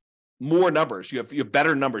have more numbers, you have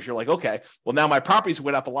better numbers, you're like, okay, well, now my properties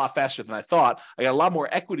went up a lot faster than I thought. I got a lot more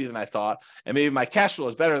equity than I thought. And maybe my cash flow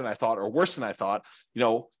is better than I thought or worse than I thought.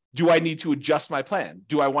 Do I need to adjust my plan?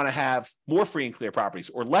 Do I want to have more free and clear properties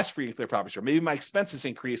or less free and clear properties? Or maybe my expenses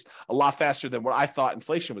increased a lot faster than what I thought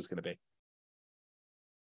inflation was going to be.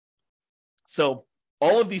 So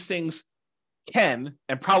all of these things can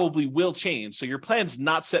and probably will change. So your plan's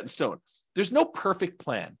not set in stone. There's no perfect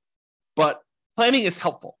plan, but planning is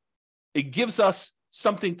helpful. It gives us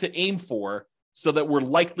something to aim for so that we're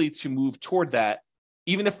likely to move toward that,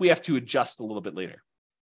 even if we have to adjust a little bit later.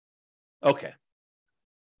 Okay.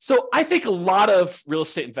 So I think a lot of real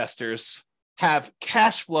estate investors have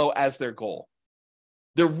cash flow as their goal.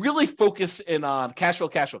 They're really focused in on cash flow,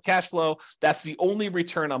 cash flow, cash flow. That's the only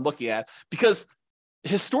return I'm looking at, because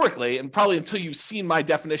historically, and probably until you've seen my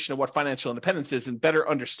definition of what financial independence is and better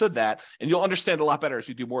understood that, and you'll understand a lot better as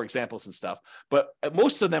we do more examples and stuff. But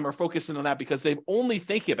most of them are focusing on that because they only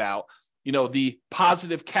think about, the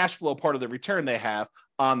positive cash flow part of the return they have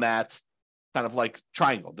on that kind of like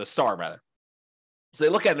triangle, the star rather. So they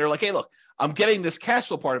look at it and they're like, hey, look, I'm getting this cash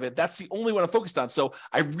flow part of it. That's the only one I'm focused on. So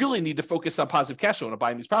I really need to focus on positive cash flow when I'm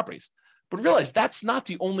buying these properties. But realize that's not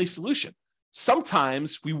the only solution.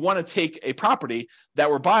 Sometimes we want to take a property that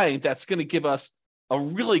we're buying that's going to give us a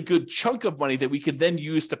really good chunk of money that we could then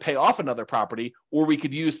use to pay off another property, or we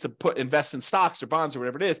could use to invest in stocks or bonds or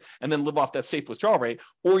whatever it is, and then live off that safe withdrawal rate,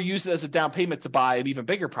 or use it as a down payment to buy an even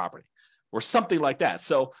bigger property or something like that.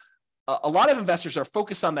 So a lot of investors are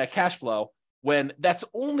focused on that cash flow when that's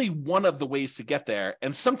only one of the ways to get there.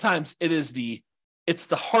 And sometimes it's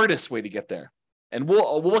the hardest way to get there. And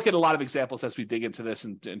we'll look at a lot of examples as we dig into this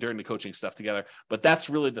and during the coaching stuff together, but that's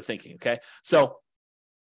really the thinking, okay? So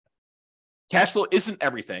cash flow isn't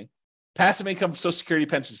everything. Passive income from Social Security,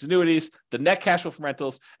 pensions, annuities, the net cash flow from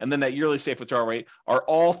rentals, and then that yearly safe withdrawal rate are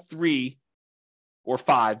all 3 or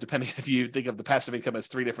 5, depending if you think of the passive income as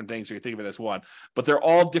 3 different things or you think of it as one, but they're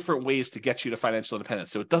all different ways to get you to financial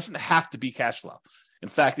independence. So it doesn't have to be cash flow. In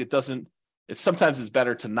fact, it sometimes is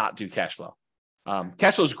better to not do cash flow.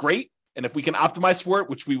 Cash flow is great. And if we can optimize for it,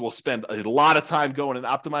 which we will spend a lot of time going and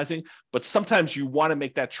optimizing, but sometimes you want to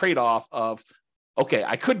make that trade-off of, okay,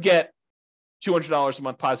 I could get $200 a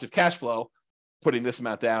month positive cash flow, putting this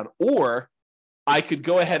amount down, or I could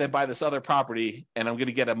go ahead and buy this other property and I'm going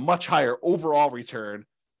to get a much higher overall return.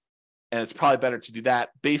 And it's probably better to do that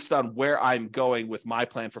based on where I'm going with my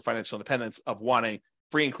plan for financial independence of wanting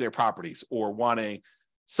free and clear properties, or wanting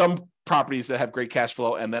some properties that have great cash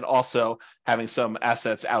flow, and then also having some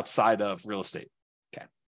assets outside of real estate. Okay.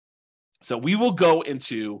 So we will go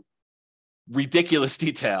into ridiculous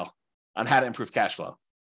detail on how to improve cash flow.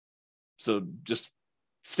 So just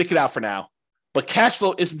stick it out for now. But cash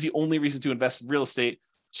flow isn't the only reason to invest in real estate.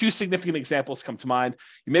 2 significant examples come to mind.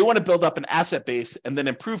 You may want to build up an asset base and then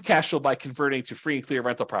improve cash flow by converting to free and clear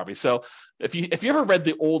rental property. So if you ever read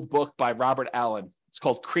the old book by Robert Allen, it's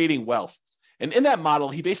called Creating Wealth. And in that model,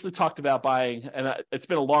 he basically talked about buying, and it's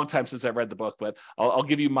been a long time since I read the book, but I'll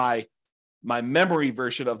give you my memory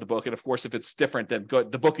version of the book. And of course, if it's different, then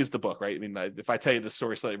the book is the book, right? I mean, if I tell you the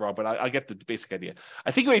story slightly wrong, but I'll get the basic idea.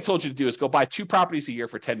 I think what he told you to do is go buy 2 properties a year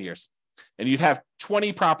for 10 years. And you'd have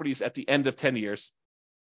 20 properties at the end of 10 years.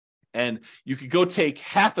 And you could go take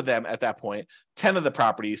half of them at that point, 10 of the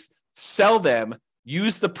properties, sell them,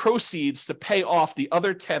 use the proceeds to pay off the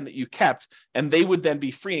other 10 that you kept, and they would then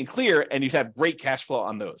be free and clear, and you'd have great cash flow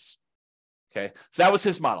on those. Okay, so that was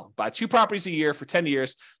his model. Buy 2 properties a year for 10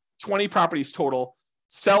 years, 20 properties total,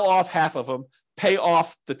 sell off half of them, pay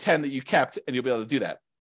off the 10 that you kept, and you'll be able to do that.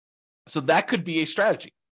 So that could be a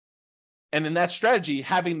strategy. And in that strategy,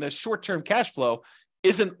 having the short-term cash flow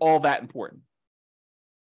isn't all that important.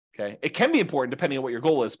 Okay, it can be important depending on what your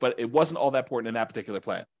goal is, but it wasn't all that important in that particular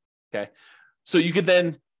plan. Okay, so you could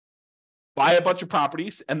then buy a bunch of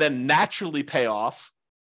properties and then naturally pay off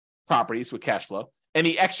properties with cash flow.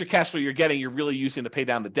 Any extra cash flow you're getting, you're really using to pay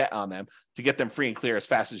down the debt on them to get them free and clear as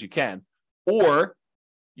fast as you can. Or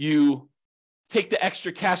you take the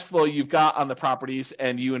extra cash flow you've got on the properties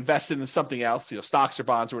and you invest it in something else, stocks or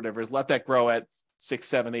bonds or whatever, let that grow at 6,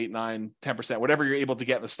 7, 8, 9, 10%, whatever you're able to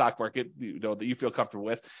get in the stock market, that you feel comfortable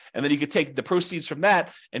with. And then you could take the proceeds from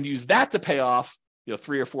that and use that to pay off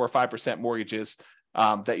 3 or 4 or 5% mortgages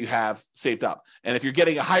that you have saved up. And if you're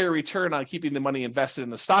getting a higher return on keeping the money invested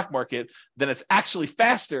in the stock market, then it's actually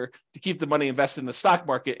faster to keep the money invested in the stock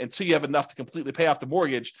market until you have enough to completely pay off the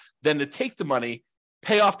mortgage than to take the money,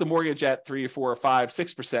 pay off the mortgage at 3 or 4 or 5,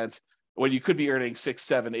 6%, when you could be earning 6,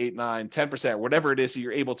 7, 8, 9, 10%, whatever it is that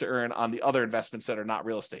you're able to earn on the other investments that are not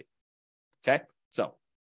real estate. Okay. So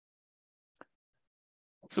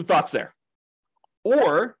some thoughts there.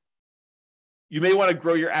 Or you may want to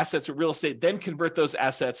grow your assets with real estate, then convert those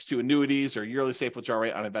assets to annuities or yearly safe withdrawal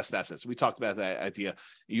rate on invested assets. We talked about that idea.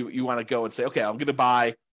 You want to go and say, okay, I'm going to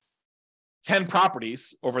buy 10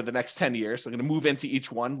 properties over the next 10 years. So I'm going to move into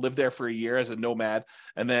each one, live there for a year as a nomad,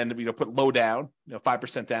 and then put low down,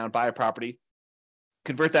 5% down, buy a property,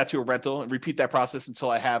 convert that to a rental, and repeat that process until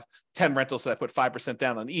I have 10 rentals that I put 5%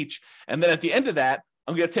 down on each. And then at the end of that,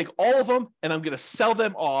 I'm going to take all of them and I'm going to sell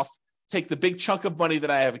them off, take the big chunk of money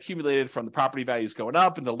that I have accumulated from the property values going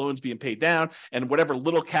up and the loans being paid down and whatever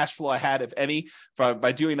little cash flow I had, if any,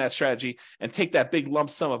 by doing that strategy, and take that big lump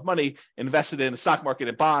sum of money, invest it in the stock market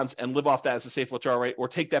and bonds, and live off that as a safe withdrawal rate, or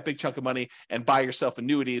take that big chunk of money and buy yourself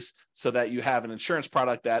annuities so that you have an insurance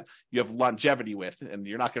product that you have longevity with, and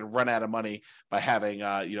you're not going to run out of money by having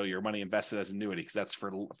your money invested as annuity, because that's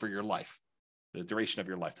for your life, the duration of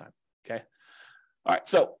your lifetime. Okay. All right.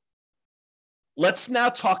 So let's now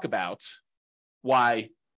talk about why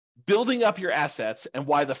building up your assets and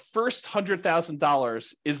why the first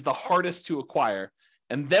 $100,000 is the hardest to acquire.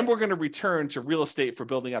 And then we're going to return to real estate for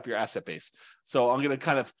building up your asset base. So I'm going to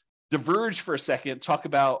kind of diverge for a second, talk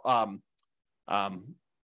about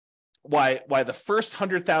why the first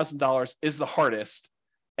 $100,000 is the hardest.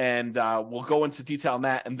 And we'll go into detail on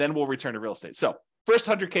that, and then we'll return to real estate. So first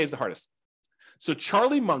 100K is the hardest. So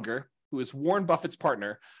Charlie Munger, who is Warren Buffett's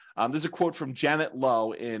partner, there's a quote from Janet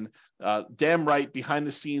Lowe in Damn Right, Behind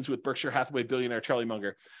the Scenes with Berkshire Hathaway billionaire Charlie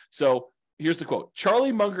Munger. So here's the quote.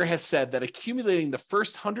 Charlie Munger has said that accumulating the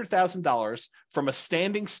first $100,000 from a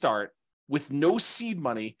standing start with no seed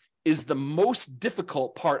money is the most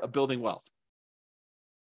difficult part of building wealth.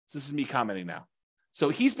 This is me commenting now. So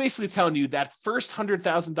he's basically telling you that first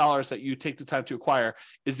 $100,000 that you take the time to acquire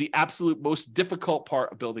is the absolute most difficult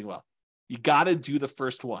part of building wealth. You got to do the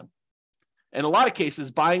first one. In a lot of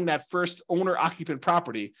cases, buying that first owner-occupant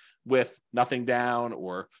property with nothing down,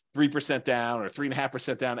 or 3% down, or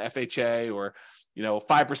 3.5% down FHA, or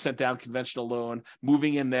 5% down conventional loan,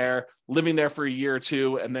 moving in there, living there for a year or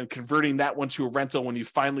two, and then converting that one to a rental when you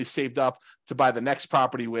finally saved up to buy the next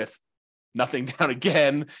property with nothing down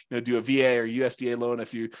again, do a VA or USDA loan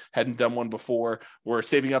if you hadn't done one before, or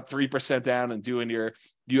saving up 3% down and doing your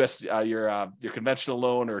your conventional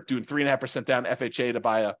loan, or doing 3.5% down FHA to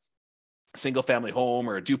buy a single family home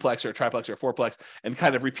or a duplex or a triplex or a fourplex, and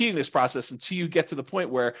kind of repeating this process until you get to the point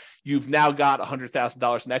where you've now got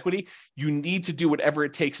 $100,000 in equity. You need to do whatever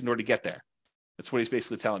it takes in order to get there. That's what he's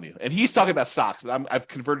basically telling you. And he's talking about stocks, but I've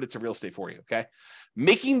converted it to real estate for you. Okay. I'm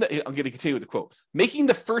going to continue with the quote. Making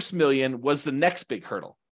the first million was the next big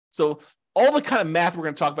hurdle. So all the kind of math we're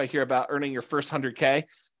going to talk about here about earning your first 100K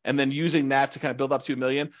and then using that to kind of build up to $1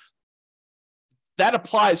 million, that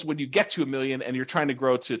applies when you get to $1 million and you're trying to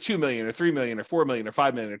grow to 2 million or 3 million or 4 million or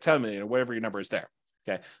 5 million or 10 million or whatever your number is there.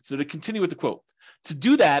 Okay. So to continue with the quote, to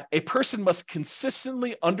do that, a person must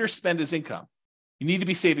consistently underspend his income. You need to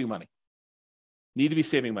be saving money.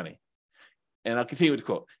 And I'll continue with the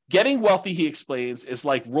quote. Getting wealthy, he explains, is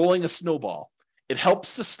like rolling a snowball. It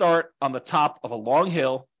helps to start on the top of a long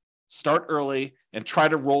hill, start early, and try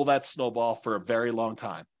to roll that snowball for a very long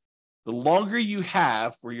time. The longer you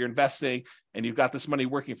have where you're investing and you've got this money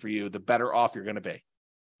working for you, the better off you're going to be.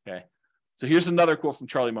 Okay. So here's another quote from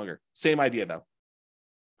Charlie Munger. Same idea though.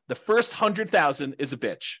 The first 100,000 is a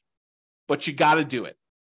bitch, but you got to do it.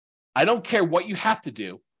 I don't care what you have to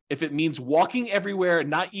do. If it means walking everywhere and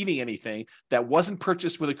not eating anything that wasn't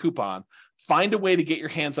purchased with a coupon, find a way to get your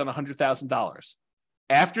hands on $100,000.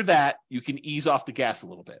 After that, you can ease off the gas a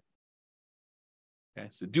little bit. Okay.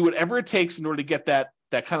 So do whatever it takes in order to get that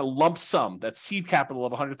kind of lump sum, that seed capital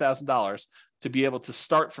of $100,000, to be able to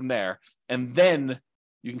start from there, and then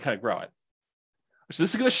you can kind of grow it. So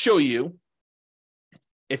this is going to show you,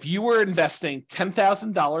 if you were investing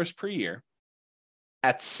 $10,000 per year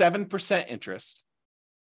at 7% interest,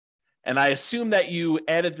 and I assume that you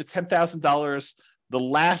added the $10,000 the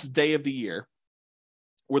last day of the year,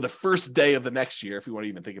 or the first day of the next year, if you want to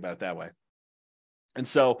even think about it that way. And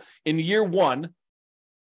so in year one,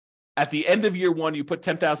 at the end of year one, you put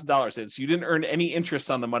 $10,000 in. So you didn't earn any interest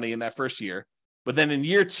on the money in that first year. But then in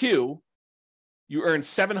year two, you earned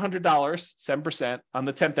 $700, 7% on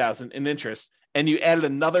the $10,000 in interest, and you added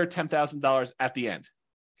another $10,000 at the end.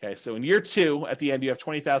 Okay, so in year two, at the end, you have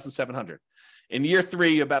 $20,700. In year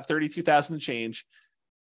three, you have about $32,000 and change.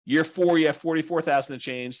 Year four, you have $44,000 and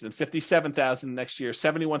change, then $57,000 next year,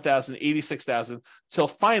 $71,000, $86,000, till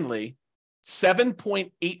finally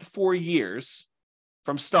 7.84 years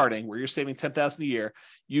from starting, where you're saving $10,000 a year,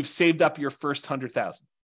 you've saved up your first $100,000.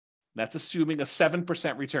 That's assuming a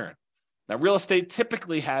 7% return. Now, real estate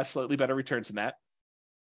typically has slightly better returns than that.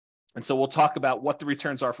 And so we'll talk about what the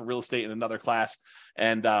returns are for real estate in another class,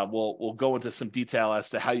 and we'll go into some detail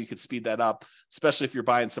as to how you could speed that up, especially if you're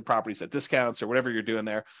buying some properties at discounts or whatever you're doing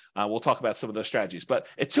there. We'll talk about some of those strategies. But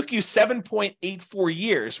it took you 7.84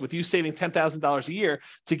 years with you saving $10,000 a year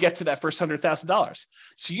to get to that first $100,000.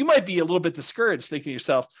 So you might be a little bit discouraged, thinking to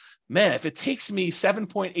yourself, man, if it takes me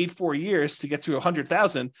 7.84 years to get to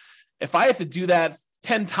 100,000, if I have to do that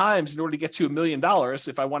 10 times in order to get to $1 million,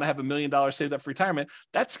 if I want to have $1 million saved up for retirement,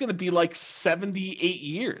 that's going to be like 78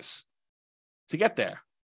 years to get there.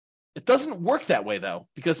 It doesn't work that way, though,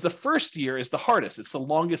 because the first year is the hardest. It's the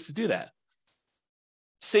longest to do that.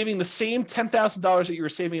 Saving the same $10,000 that you were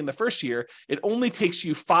saving in the first year, it only takes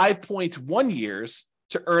you 5.1 years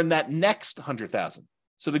to earn that next 100,000.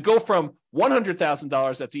 So to go from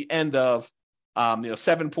 $100,000 at the end of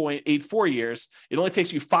 7.84 years, it only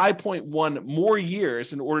takes you 5.1 more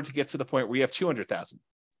years in order to get to the point where you have 200,000.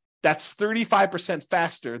 That's 35%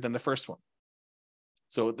 faster than the first one.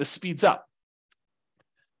 So this speeds up.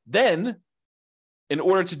 Then, in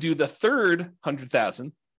order to do the third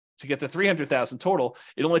 100,000, to get the 300,000 total,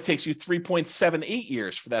 it only takes you 3.78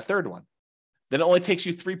 years for that third one. Then it only takes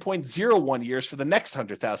you 3.01 years for the next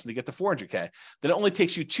 100,000 to get to 400K. Then it only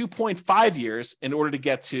takes you 2.5 years in order to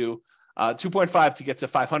get to 2.5 to get to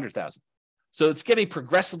 500,000. So it's getting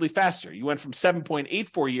progressively faster. You went from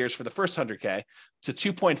 7.84 years for the first 100K to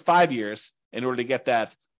 2.5 years in order to get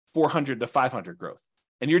that 400 to 500 growth.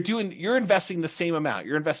 And you're investing the same amount.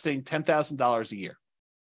 You're investing $10,000 a year.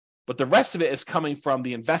 But the rest of it is coming from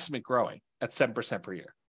the investment growing at 7% per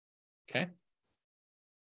year. Okay.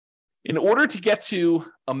 In order to get to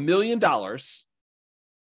 $1 million,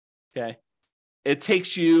 okay, it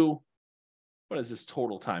takes you, what is this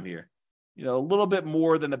total time here? A little bit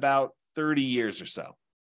more than about 30 years or so.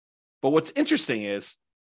 But what's interesting is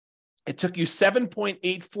it took you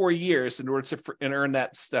 7.84 years in order to earn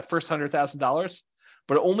that first $100,000,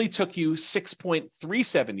 but it only took you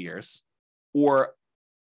 6.37 years, or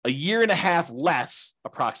a year and a half less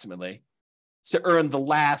approximately, to earn the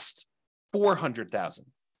last 400,000.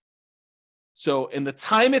 So in the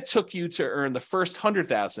time it took you to earn the first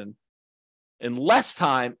 100,000, in less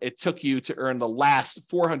time it took you to earn the last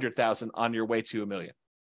 400,000 on your way to $1 million.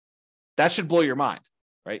 That should blow your mind,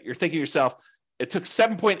 right? You're thinking to yourself, it took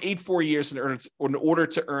 7.84 years in order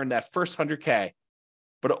to earn that first 100K,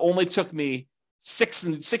 but it only took me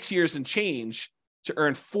 6 years and change to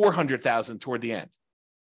earn 400,000 toward the end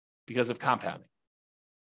because of compounding.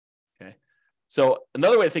 Okay. So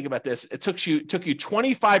another way to think about this, it took you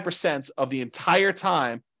 25% of the entire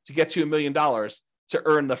time to get to $1 million to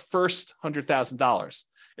earn the first $100,000.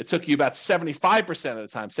 It took you about 75% of the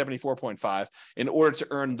time, 74.5, in order to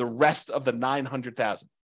earn the rest of the 900,000.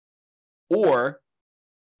 Or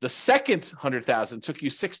the second 100,000 took you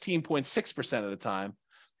 16.6% of the time.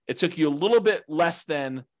 It took you a little bit less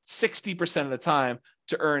than 60% of the time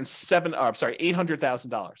to earn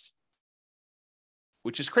 $800,000,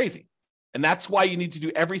 which is crazy. And that's why you need to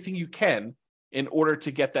do everything you can in order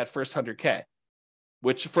to get that first 100K,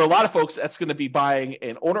 which for a lot of folks, that's going to be buying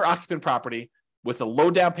an owner-occupant property with a low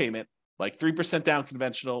down payment, like 3% down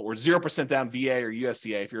conventional or 0% down VA or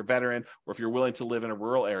USDA if you're a veteran, or if you're willing to live in a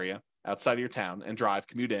rural area outside of your town and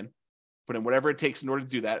commute in, put in whatever it takes in order to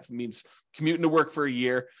do that. If it means commuting to work for a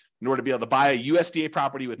year in order to be able to buy a USDA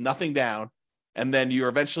property with nothing down, and then you're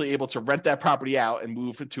eventually able to rent that property out and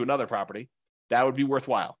move to another property, that would be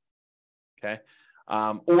worthwhile. Okay.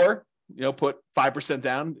 Or, put 5%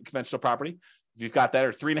 down conventional property. If you've got that,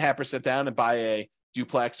 or 3.5% down, and buy a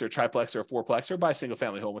duplex or triplex or a fourplex, or buy a single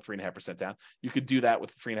family home with 3.5% down. You could do that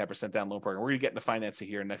with a 3.5% down loan program. We're going to get into financing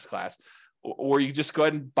here in next class. Or you just go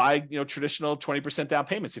ahead and buy, traditional 20% down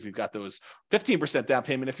payments if you've got those, 15% down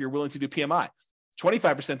payment if you're willing to do PMI,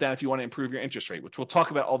 25% down if you want to improve your interest rate, which we'll talk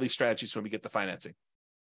about all these strategies when we get the financing.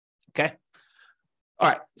 Okay. All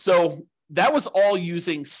right. So that was all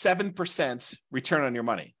using 7% return on your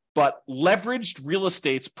money, but leveraged real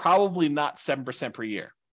estate's probably not 7% per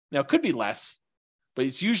year. Now it could be less, but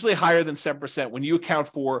it's usually higher than 7% when you account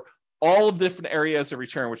for all of the different areas of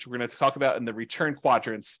return, which we're going to talk about in the return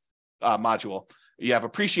quadrants module. You have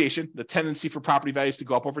appreciation, the tendency for property values to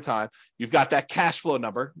go up over time. You've got that cash flow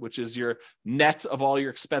number, which is your net of all your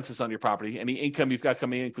expenses on your property, any income you've got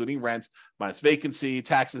coming in, including rent, minus vacancy,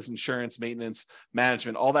 taxes, insurance, maintenance,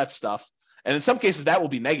 management, all that stuff. And in some cases, that will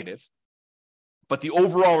be negative, but the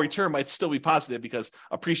overall return might still be positive because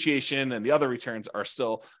appreciation and the other returns are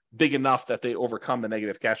still big enough that they overcome the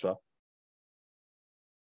negative cash flow.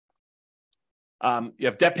 You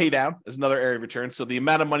have debt pay down is another area of return. So the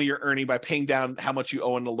amount of money you're earning by paying down how much you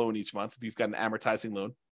owe on the loan each month, if you've got an amortizing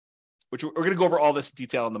loan. which we're going to go over all this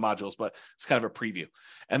detail in the modules, but it's kind of a preview.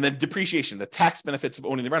 And then depreciation, the tax benefits of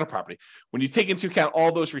owning the rental property. When you take into account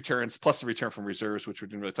all those returns, plus the return from reserves, which we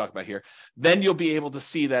didn't really talk about here, then you'll be able to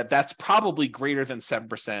see that that's probably greater than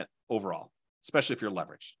 7% overall, especially if you're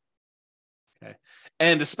leveraged. Okay.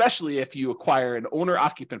 And especially if you acquire an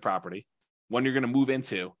owner-occupant property, one you're going to move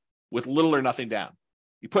into with little or nothing down.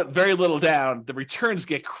 You put very little down, the returns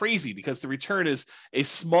get crazy because the return is a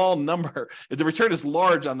small number. If the return is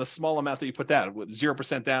large on the small amount that you put down, with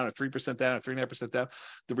 0% down or 3% down or 3.5% down,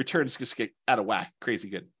 the returns just get out of whack, crazy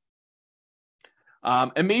good.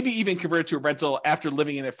 And maybe even convert it to a rental after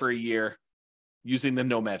living in it for a year using the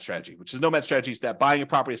nomad strategy, which is nomad strategy is that buying a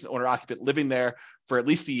property as an owner-occupant, living there for at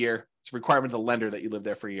least a year. It's a requirement of the lender that you live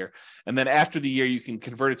there for a year. And then after the year, you can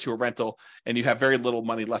convert it to a rental and you have very little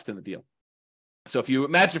money left in the deal. So if you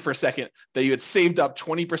imagine for a second that you had saved up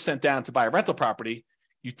 20% down to buy a rental property,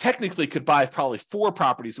 you technically could buy probably 4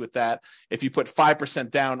 properties with that if you put 5%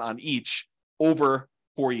 down on each over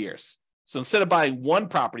 4 years. So instead of buying 1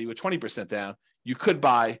 property with 20% down, you could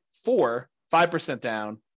buy 4 5%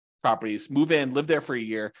 down properties, move in, live there for a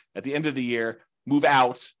year. At the end of the year, move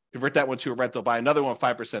out, convert that one to a rental, buy another one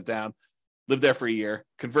 5% down, live there for a year,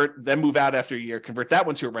 convert, then move out after a year, convert that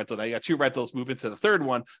one to a rental. Now you got 2 rentals, move into the third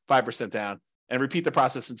one, 5% down. And repeat the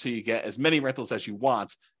process until you get as many rentals as you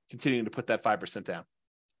want, continuing to put that 5% down.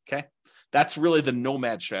 Okay. That's really the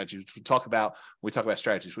nomad strategy, which we talk about when we talk about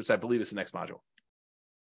strategies, which I believe is the next module.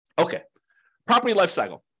 Okay. Property life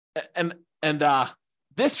cycle. And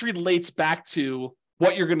this relates back to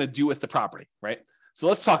what you're going to do with the property, right? So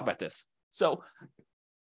let's talk about this. So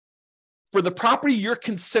for the property you're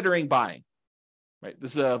considering buying, right?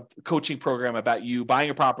 This is a coaching program about you buying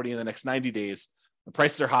a property in the next 90 days. The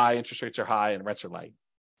prices are high, interest rates are high, and rents are light.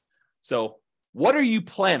 So what are you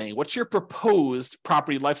planning? What's your proposed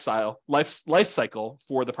property life cycle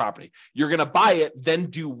for the property? You're going to buy it, then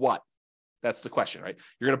do what? That's the question, right?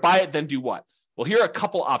 You're going to buy it, then do what? Well, here are a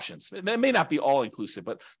couple options. It may not be all inclusive,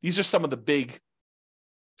 but these are some of the big,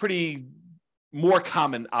 pretty more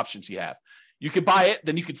common options you have. You could buy it,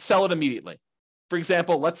 then you could sell it immediately. For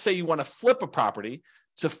example, let's say you want to flip a property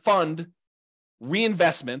to fund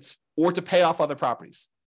reinvestment or to pay off other properties.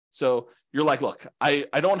 So you're like, look, I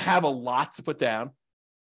don't have a lot to put down,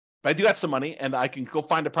 but I do have some money and I can go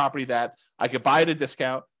find a property that I could buy at a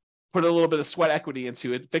discount, put a little bit of sweat equity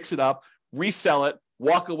into it, fix it up, resell it,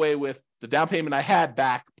 walk away with the down payment I had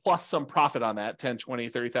back, plus some profit on that, $10,000,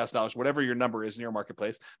 $20,000, $30,000, whatever your number is in your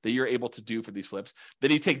marketplace that you're able to do for these flips.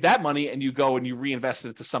 Then you take that money and you go and you reinvest it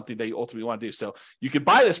into something that you ultimately want to do. So you could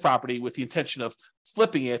buy this property with the intention of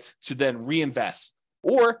flipping it to then reinvest.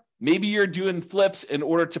 Or maybe you're doing flips in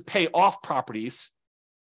order to pay off properties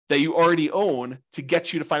that you already own to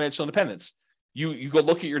get you to financial independence. You go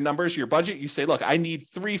look at your numbers, your budget, you say, look, I need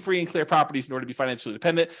 3 free and clear properties in order to be financially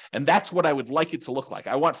independent. And that's what I would like it to look like.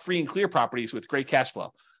 I want free and clear properties with great cash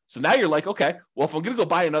flow. So now you're like, okay, well, if I'm going to go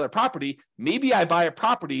buy another property, maybe I buy a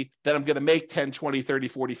property that I'm going to make $10,000, $20,000,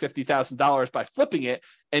 $30,000, $40,000, $50,000 by flipping it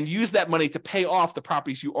and use that money to pay off the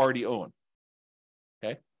properties you already own.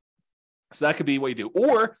 Okay. So that could be what you do.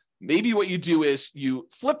 Or maybe what you do is you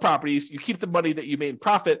flip properties, you keep the money that you made in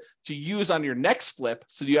profit to use on your next flip.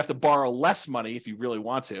 So you have to borrow less money if you really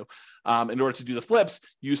want to, in order to do the flips,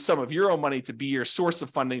 use some of your own money to be your source of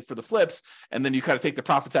funding for the flips. And then you kind of take the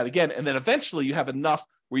profits out again. And then eventually you have enough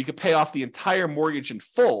where you could pay off the entire mortgage in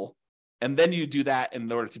full. And then you do that in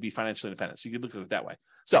order to be financially independent. So you could look at it that way.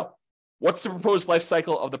 So what's the proposed life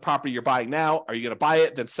cycle of the property you're buying now? Are you going to buy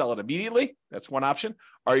it, then sell it immediately? That's one option.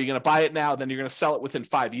 Are you going to buy it now, then you're going to sell it within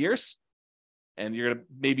 5 years? And you're going to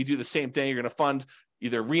maybe do the same thing. You're going to fund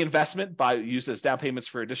either reinvestment by use as down payments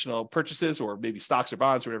for additional purchases, or maybe stocks or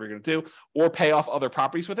bonds, whatever you're going to do, or pay off other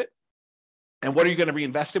properties with it. And what are you going to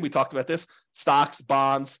reinvest in? We talked about this: stocks,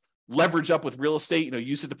 bonds, leverage up with real estate,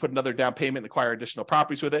 use it to put another down payment and acquire additional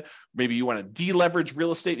properties with it. Maybe you want to deleverage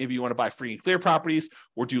real estate. Maybe you want to buy free and clear properties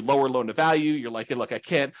or do lower loan to value. You're like, hey, look, I'm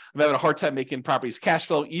having a hard time making properties cash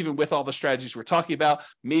flow, even with all the strategies we're talking about.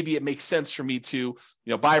 Maybe it makes sense for me to,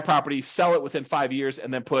 buy a property, sell it within 5 years,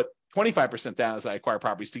 and then put 25% down as I acquire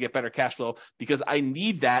properties to get better cash flow, because I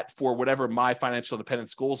need that for whatever my financial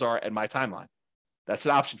independence goals are and my timeline. That's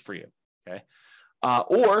an option for you. Okay.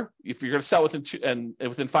 Or if you're going to sell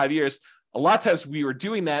within 5 years, a lot of times we were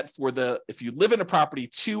doing that if you live in a property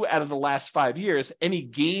 2 out of the last 5 years, any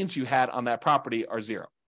gains you had on that property are zero.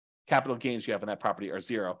 Capital gains you have on that property are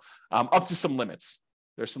zero, up to some limits.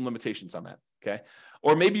 There's some limitations on that. Okay.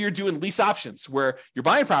 Or maybe you're doing lease options where you're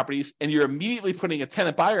buying properties and you're immediately putting a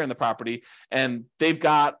tenant buyer in the property, and they've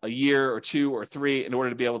got a year or 2 or 3 in order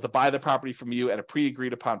to be able to buy the property from you at a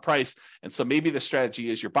pre-agreed upon price. And so maybe the strategy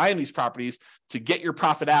is you're buying these properties to get your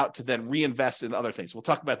profit out to then reinvest in other things. We'll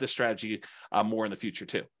talk about this strategy more in the future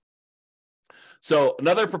too. So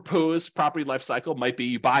another proposed property life cycle might be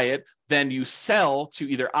you buy it, then you sell to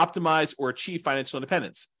either optimize or achieve financial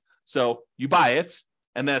independence. So you buy it,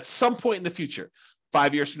 and then at some point in the future,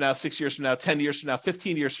 5 years from now, 6 years from now, 10 years from now,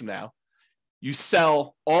 15 years from now, you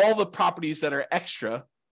sell all the properties that are extra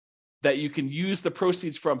that you can use the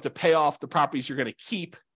proceeds from to pay off the properties you're going to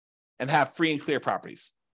keep and have free and clear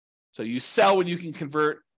properties. So you sell when you can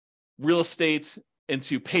convert real estate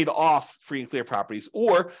into paid off free and clear properties.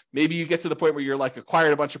 Or maybe you get to the point where you're like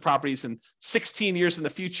acquired a bunch of properties and 16 years in the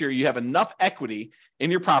future, you have enough equity in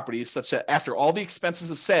your properties such that after all the expenses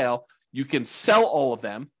of sale, you can sell all of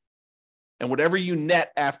them. And whatever you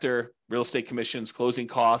net after real estate commissions, closing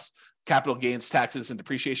costs, capital gains taxes, and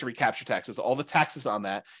depreciation recapture taxes, all the taxes on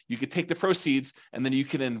that, you can take the proceeds and then you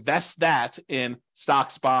can invest that in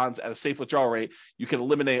stocks, bonds at a safe withdrawal rate. You can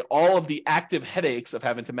eliminate all of the active headaches of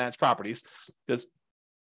having to manage properties, because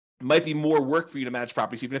it might be more work for you to manage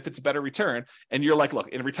properties, even if it's a better return. And you're like, look,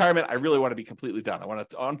 in retirement, I really want to be completely done. I want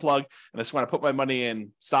to unplug and I just want to put my money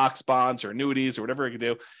in stocks, bonds, or annuities, or whatever I can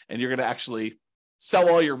do. And you're going to actually sell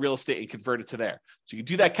all your real estate and convert it to there. So you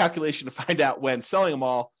can do that calculation to find out when selling them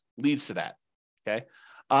all leads to that. Okay.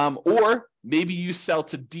 Or maybe you sell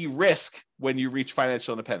to de-risk when you reach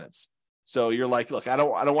financial independence. So you're like, look, I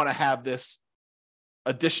don't want to have this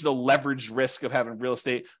additional leverage risk of having real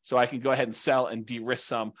estate, so I can go ahead and sell and de-risk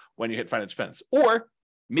some when you hit financial independence. Or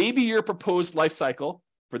maybe your proposed life cycle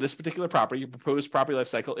for this particular property, your proposed property life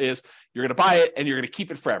cycle is you're going to buy it and you're going to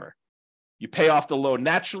keep it forever. You pay off the loan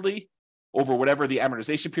naturally over whatever the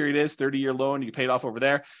amortization period is, 30-year loan, you pay it off over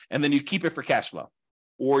there, and then you keep it for cash flow.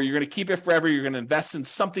 Or you're going to keep it forever, you're going to invest in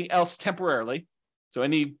something else temporarily. So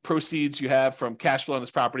any proceeds you have from cash flow on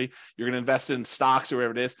this property, you're going to invest in stocks or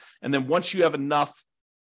whatever it is. And then once you have enough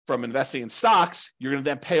from investing in stocks, you're going to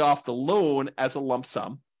then pay off the loan as a lump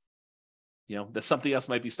sum. You know, that something else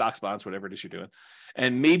might be stocks, bonds, whatever it is you're doing.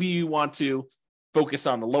 And maybe you want to focus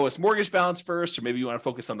on the lowest mortgage balance first, or maybe you want to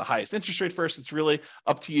focus on the highest interest rate first. It's really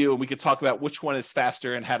up to you. And we could talk about which one is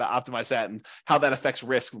faster and how to optimize that and how that affects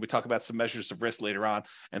risk when we talk about some measures of risk later on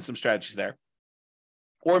and some strategies there.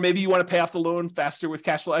 Or maybe you want to pay off the loan faster with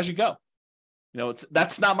cash flow as you go. You know,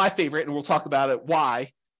 that's not my favorite, and we'll talk about it why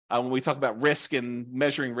when we talk about risk and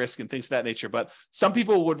measuring risk and things of that nature. But some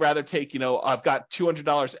people would rather take, you know, I've got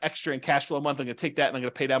 $200 extra in cash flow a month. I'm going to take that and I'm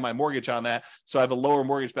going to pay down my mortgage on that. So I have a lower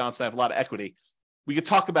mortgage balance and I have a lot of equity. We could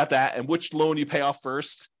talk about that and which loan you pay off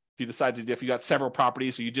first. If you decide to, if you got several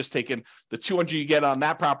properties, or you just taking the 200 you get on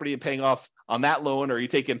that property and paying off on that loan, or you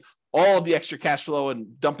taking all of the extra cash flow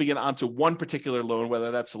and dumping it onto one particular loan,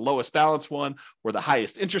 whether that's the lowest balance one or the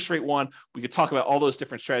highest interest rate one. We could talk about all those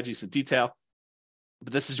different strategies in detail.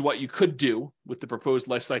 But this is what you could do with the proposed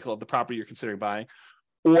life cycle of the property you're considering buying.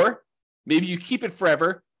 Or maybe you keep it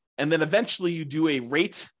forever, and then eventually you do a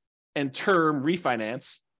rate and term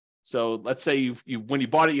refinance. So let's say when you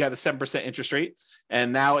bought it, you had a 7% interest rate,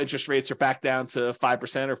 and now interest rates are back down to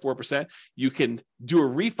 5% or 4%. You can do a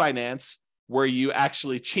refinance where you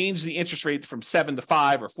actually change the interest rate from 7 to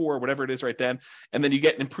 5 or 4, whatever it is right then, and then you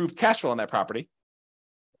get an improved cash flow on that property.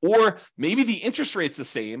 Or maybe the interest rate's the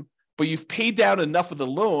same, but you've paid down enough of the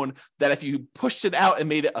loan that if you pushed it out and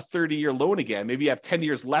made it a 30-year loan again, maybe you have 10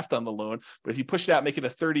 years left on the loan, but if you push it out, make it a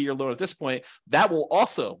 30-year loan at this point, that will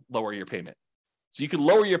also lower your payment. So you can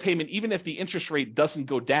lower your payment even if the interest rate doesn't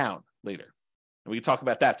go down later. And we can talk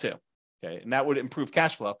about that too. Okay. And that would improve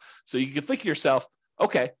cash flow. So you can think to yourself,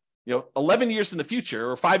 okay, 11 years in the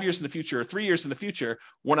future, or 5 years in the future, or 3 years in the future,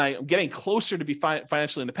 when I'm getting closer to be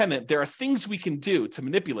financially independent, there are things we can do to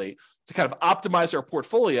manipulate, to kind of optimize our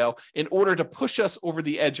portfolio in order to push us over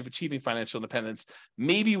the edge of achieving financial independence.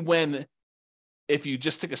 Maybe if you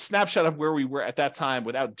just took a snapshot of where we were at that time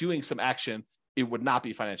without doing some action, it would not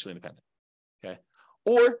be financially independent. Okay.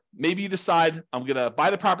 Or maybe you decide, I'm going to buy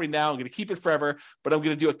the property now, I'm going to keep it forever, but I'm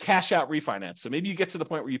going to do a cash out refinance. So maybe you get to the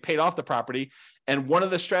point where you paid off the property, and one of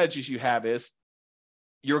the strategies you have is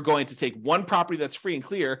you're going to take one property that's free and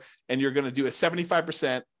clear, and you're going to do a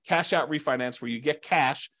 75% cash out refinance where you get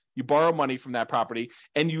cash, you borrow money from that property,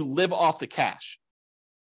 and you live off the cash.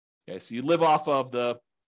 Okay, so you live off of the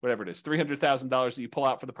whatever it is, $300,000 that you pull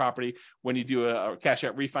out for the property when you do a cash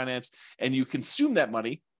out refinance, and you consume that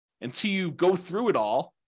money until you go through it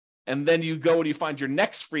all, and then you go and you find your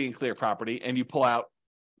next free and clear property, and you pull out,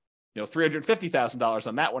 $350,000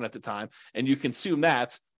 on that one at the time, and you consume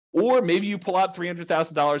that. Or maybe you pull out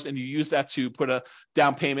 $300,000 and you use that to put a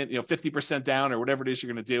down payment, 50% down or whatever it is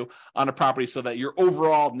you're going to do on a property so that your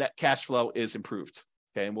overall net cash flow is improved.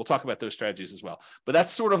 Okay. And we'll talk about those strategies as well. But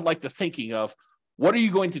that's sort of like the thinking of what are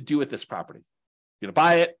you going to do with this property? You're going to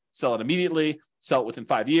buy it, sell it immediately, sell it within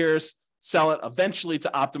 5 years, sell it eventually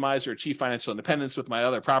to optimize or achieve financial independence with my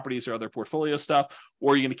other properties or other portfolio stuff,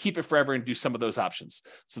 or you're going to keep it forever and do some of those options.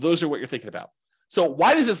 So those are what you're thinking about. So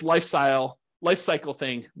why does this life cycle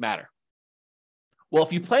thing matter? Well,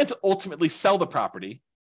 if you plan to ultimately sell the property,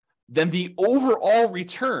 then the overall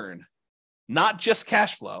return, not just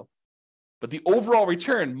cash flow, but the overall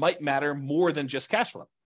return might matter more than just cash flow.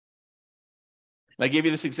 And I gave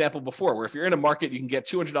you this example before, where if you're in a market, you can get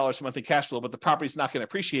 $200 a month in cash flow, but the property's not going to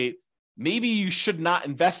appreciate. Maybe you should not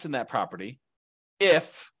invest in that property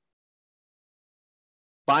if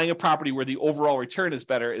buying a property where the overall return is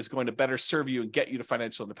better is going to better serve you and get you to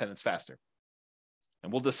financial independence faster.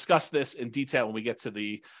 And we'll discuss this in detail when we get to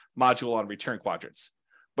the module on return quadrants.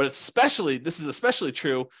 But this is especially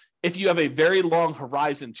true if you have a very long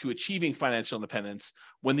horizon to achieving financial independence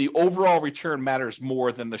when the overall return matters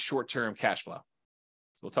more than the short-term cash flow.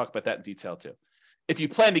 So we'll talk about that in detail too. If you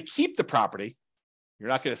plan to keep the property, you're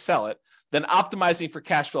not going to sell it, then optimizing for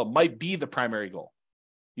cash flow might be the primary goal.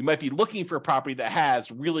 You might be looking for a property that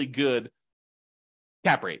has really good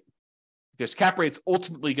cap rate, because cap rate's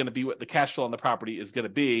ultimately going to be what the cash flow on the property is going to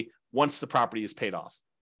be once the property is paid off.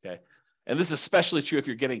 Okay. And this is especially true if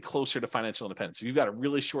you're getting closer to financial independence. If you've got a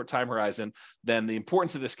really short time horizon, then the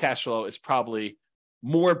importance of this cash flow is probably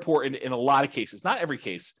more important in a lot of cases. Not every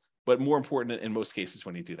case, but more important in most cases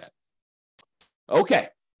when you do that. Okay,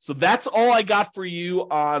 so that's all I got for you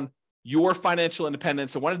on your financial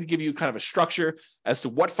independence. I wanted to give you kind of a structure as to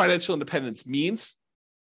what financial independence means,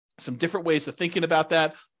 some different ways of thinking about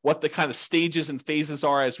that, what the kind of stages and phases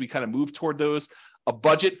are as we kind of move toward those, a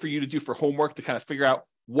budget for you to do for homework to kind of figure out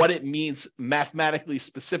what it means mathematically,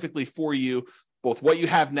 specifically for you, both what you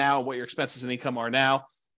have now and what your expenses and income are now,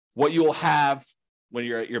 what you will have when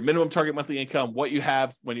you're at your minimum target monthly income, what you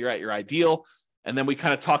have when you're at your ideal. And then we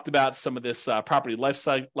kind of talked about some of this property life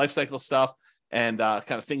cycle stuff and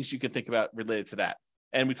kind of things you can think about related to that.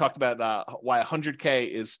 And we talked about why 100K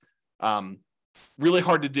is really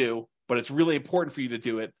hard to do, but it's really important for you to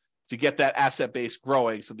do it to get that asset base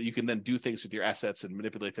growing so that you can then do things with your assets and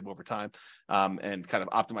manipulate them over time and kind of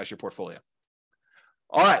optimize your portfolio.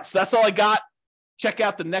 All right, so that's all I got. Check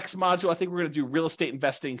out the next module. I think we're going to do real estate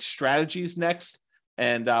investing strategies next.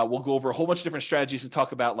 And we'll go over a whole bunch of different strategies and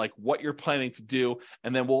talk about like what you're planning to do.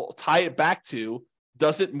 And then we'll tie it back to,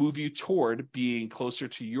 does it move you toward being closer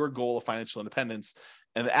to your goal of financial independence?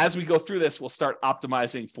 And as we go through this, we'll start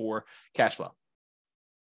optimizing for cash flow.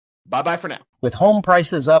 Bye-bye for now. With home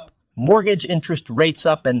prices up, mortgage interest rates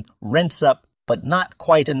up, and rents up, but not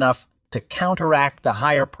quite enough to counteract the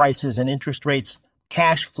higher prices and interest rates,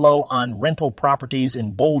 cash flow on rental properties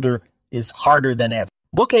in Boulder is harder than ever.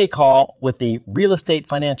 Book a call with the Real Estate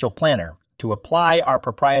Financial Planner to apply our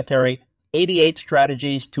proprietary 88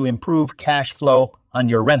 strategies to improve cash flow on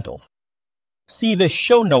your rentals. See the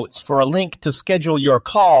show notes for a link to schedule your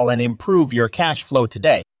call and improve your cash flow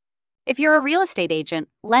today. If you're a real estate agent,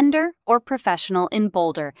 lender, or professional in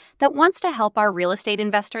Boulder that wants to help our real estate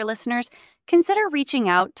investor listeners, consider reaching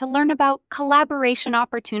out to learn about collaboration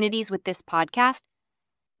opportunities with this podcast.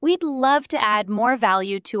 We'd love to add more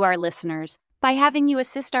value to our listeners by having you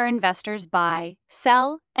assist our investors buy,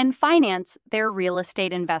 sell, and finance their real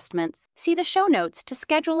estate investments. See the show notes to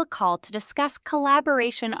schedule a call to discuss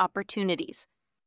collaboration opportunities.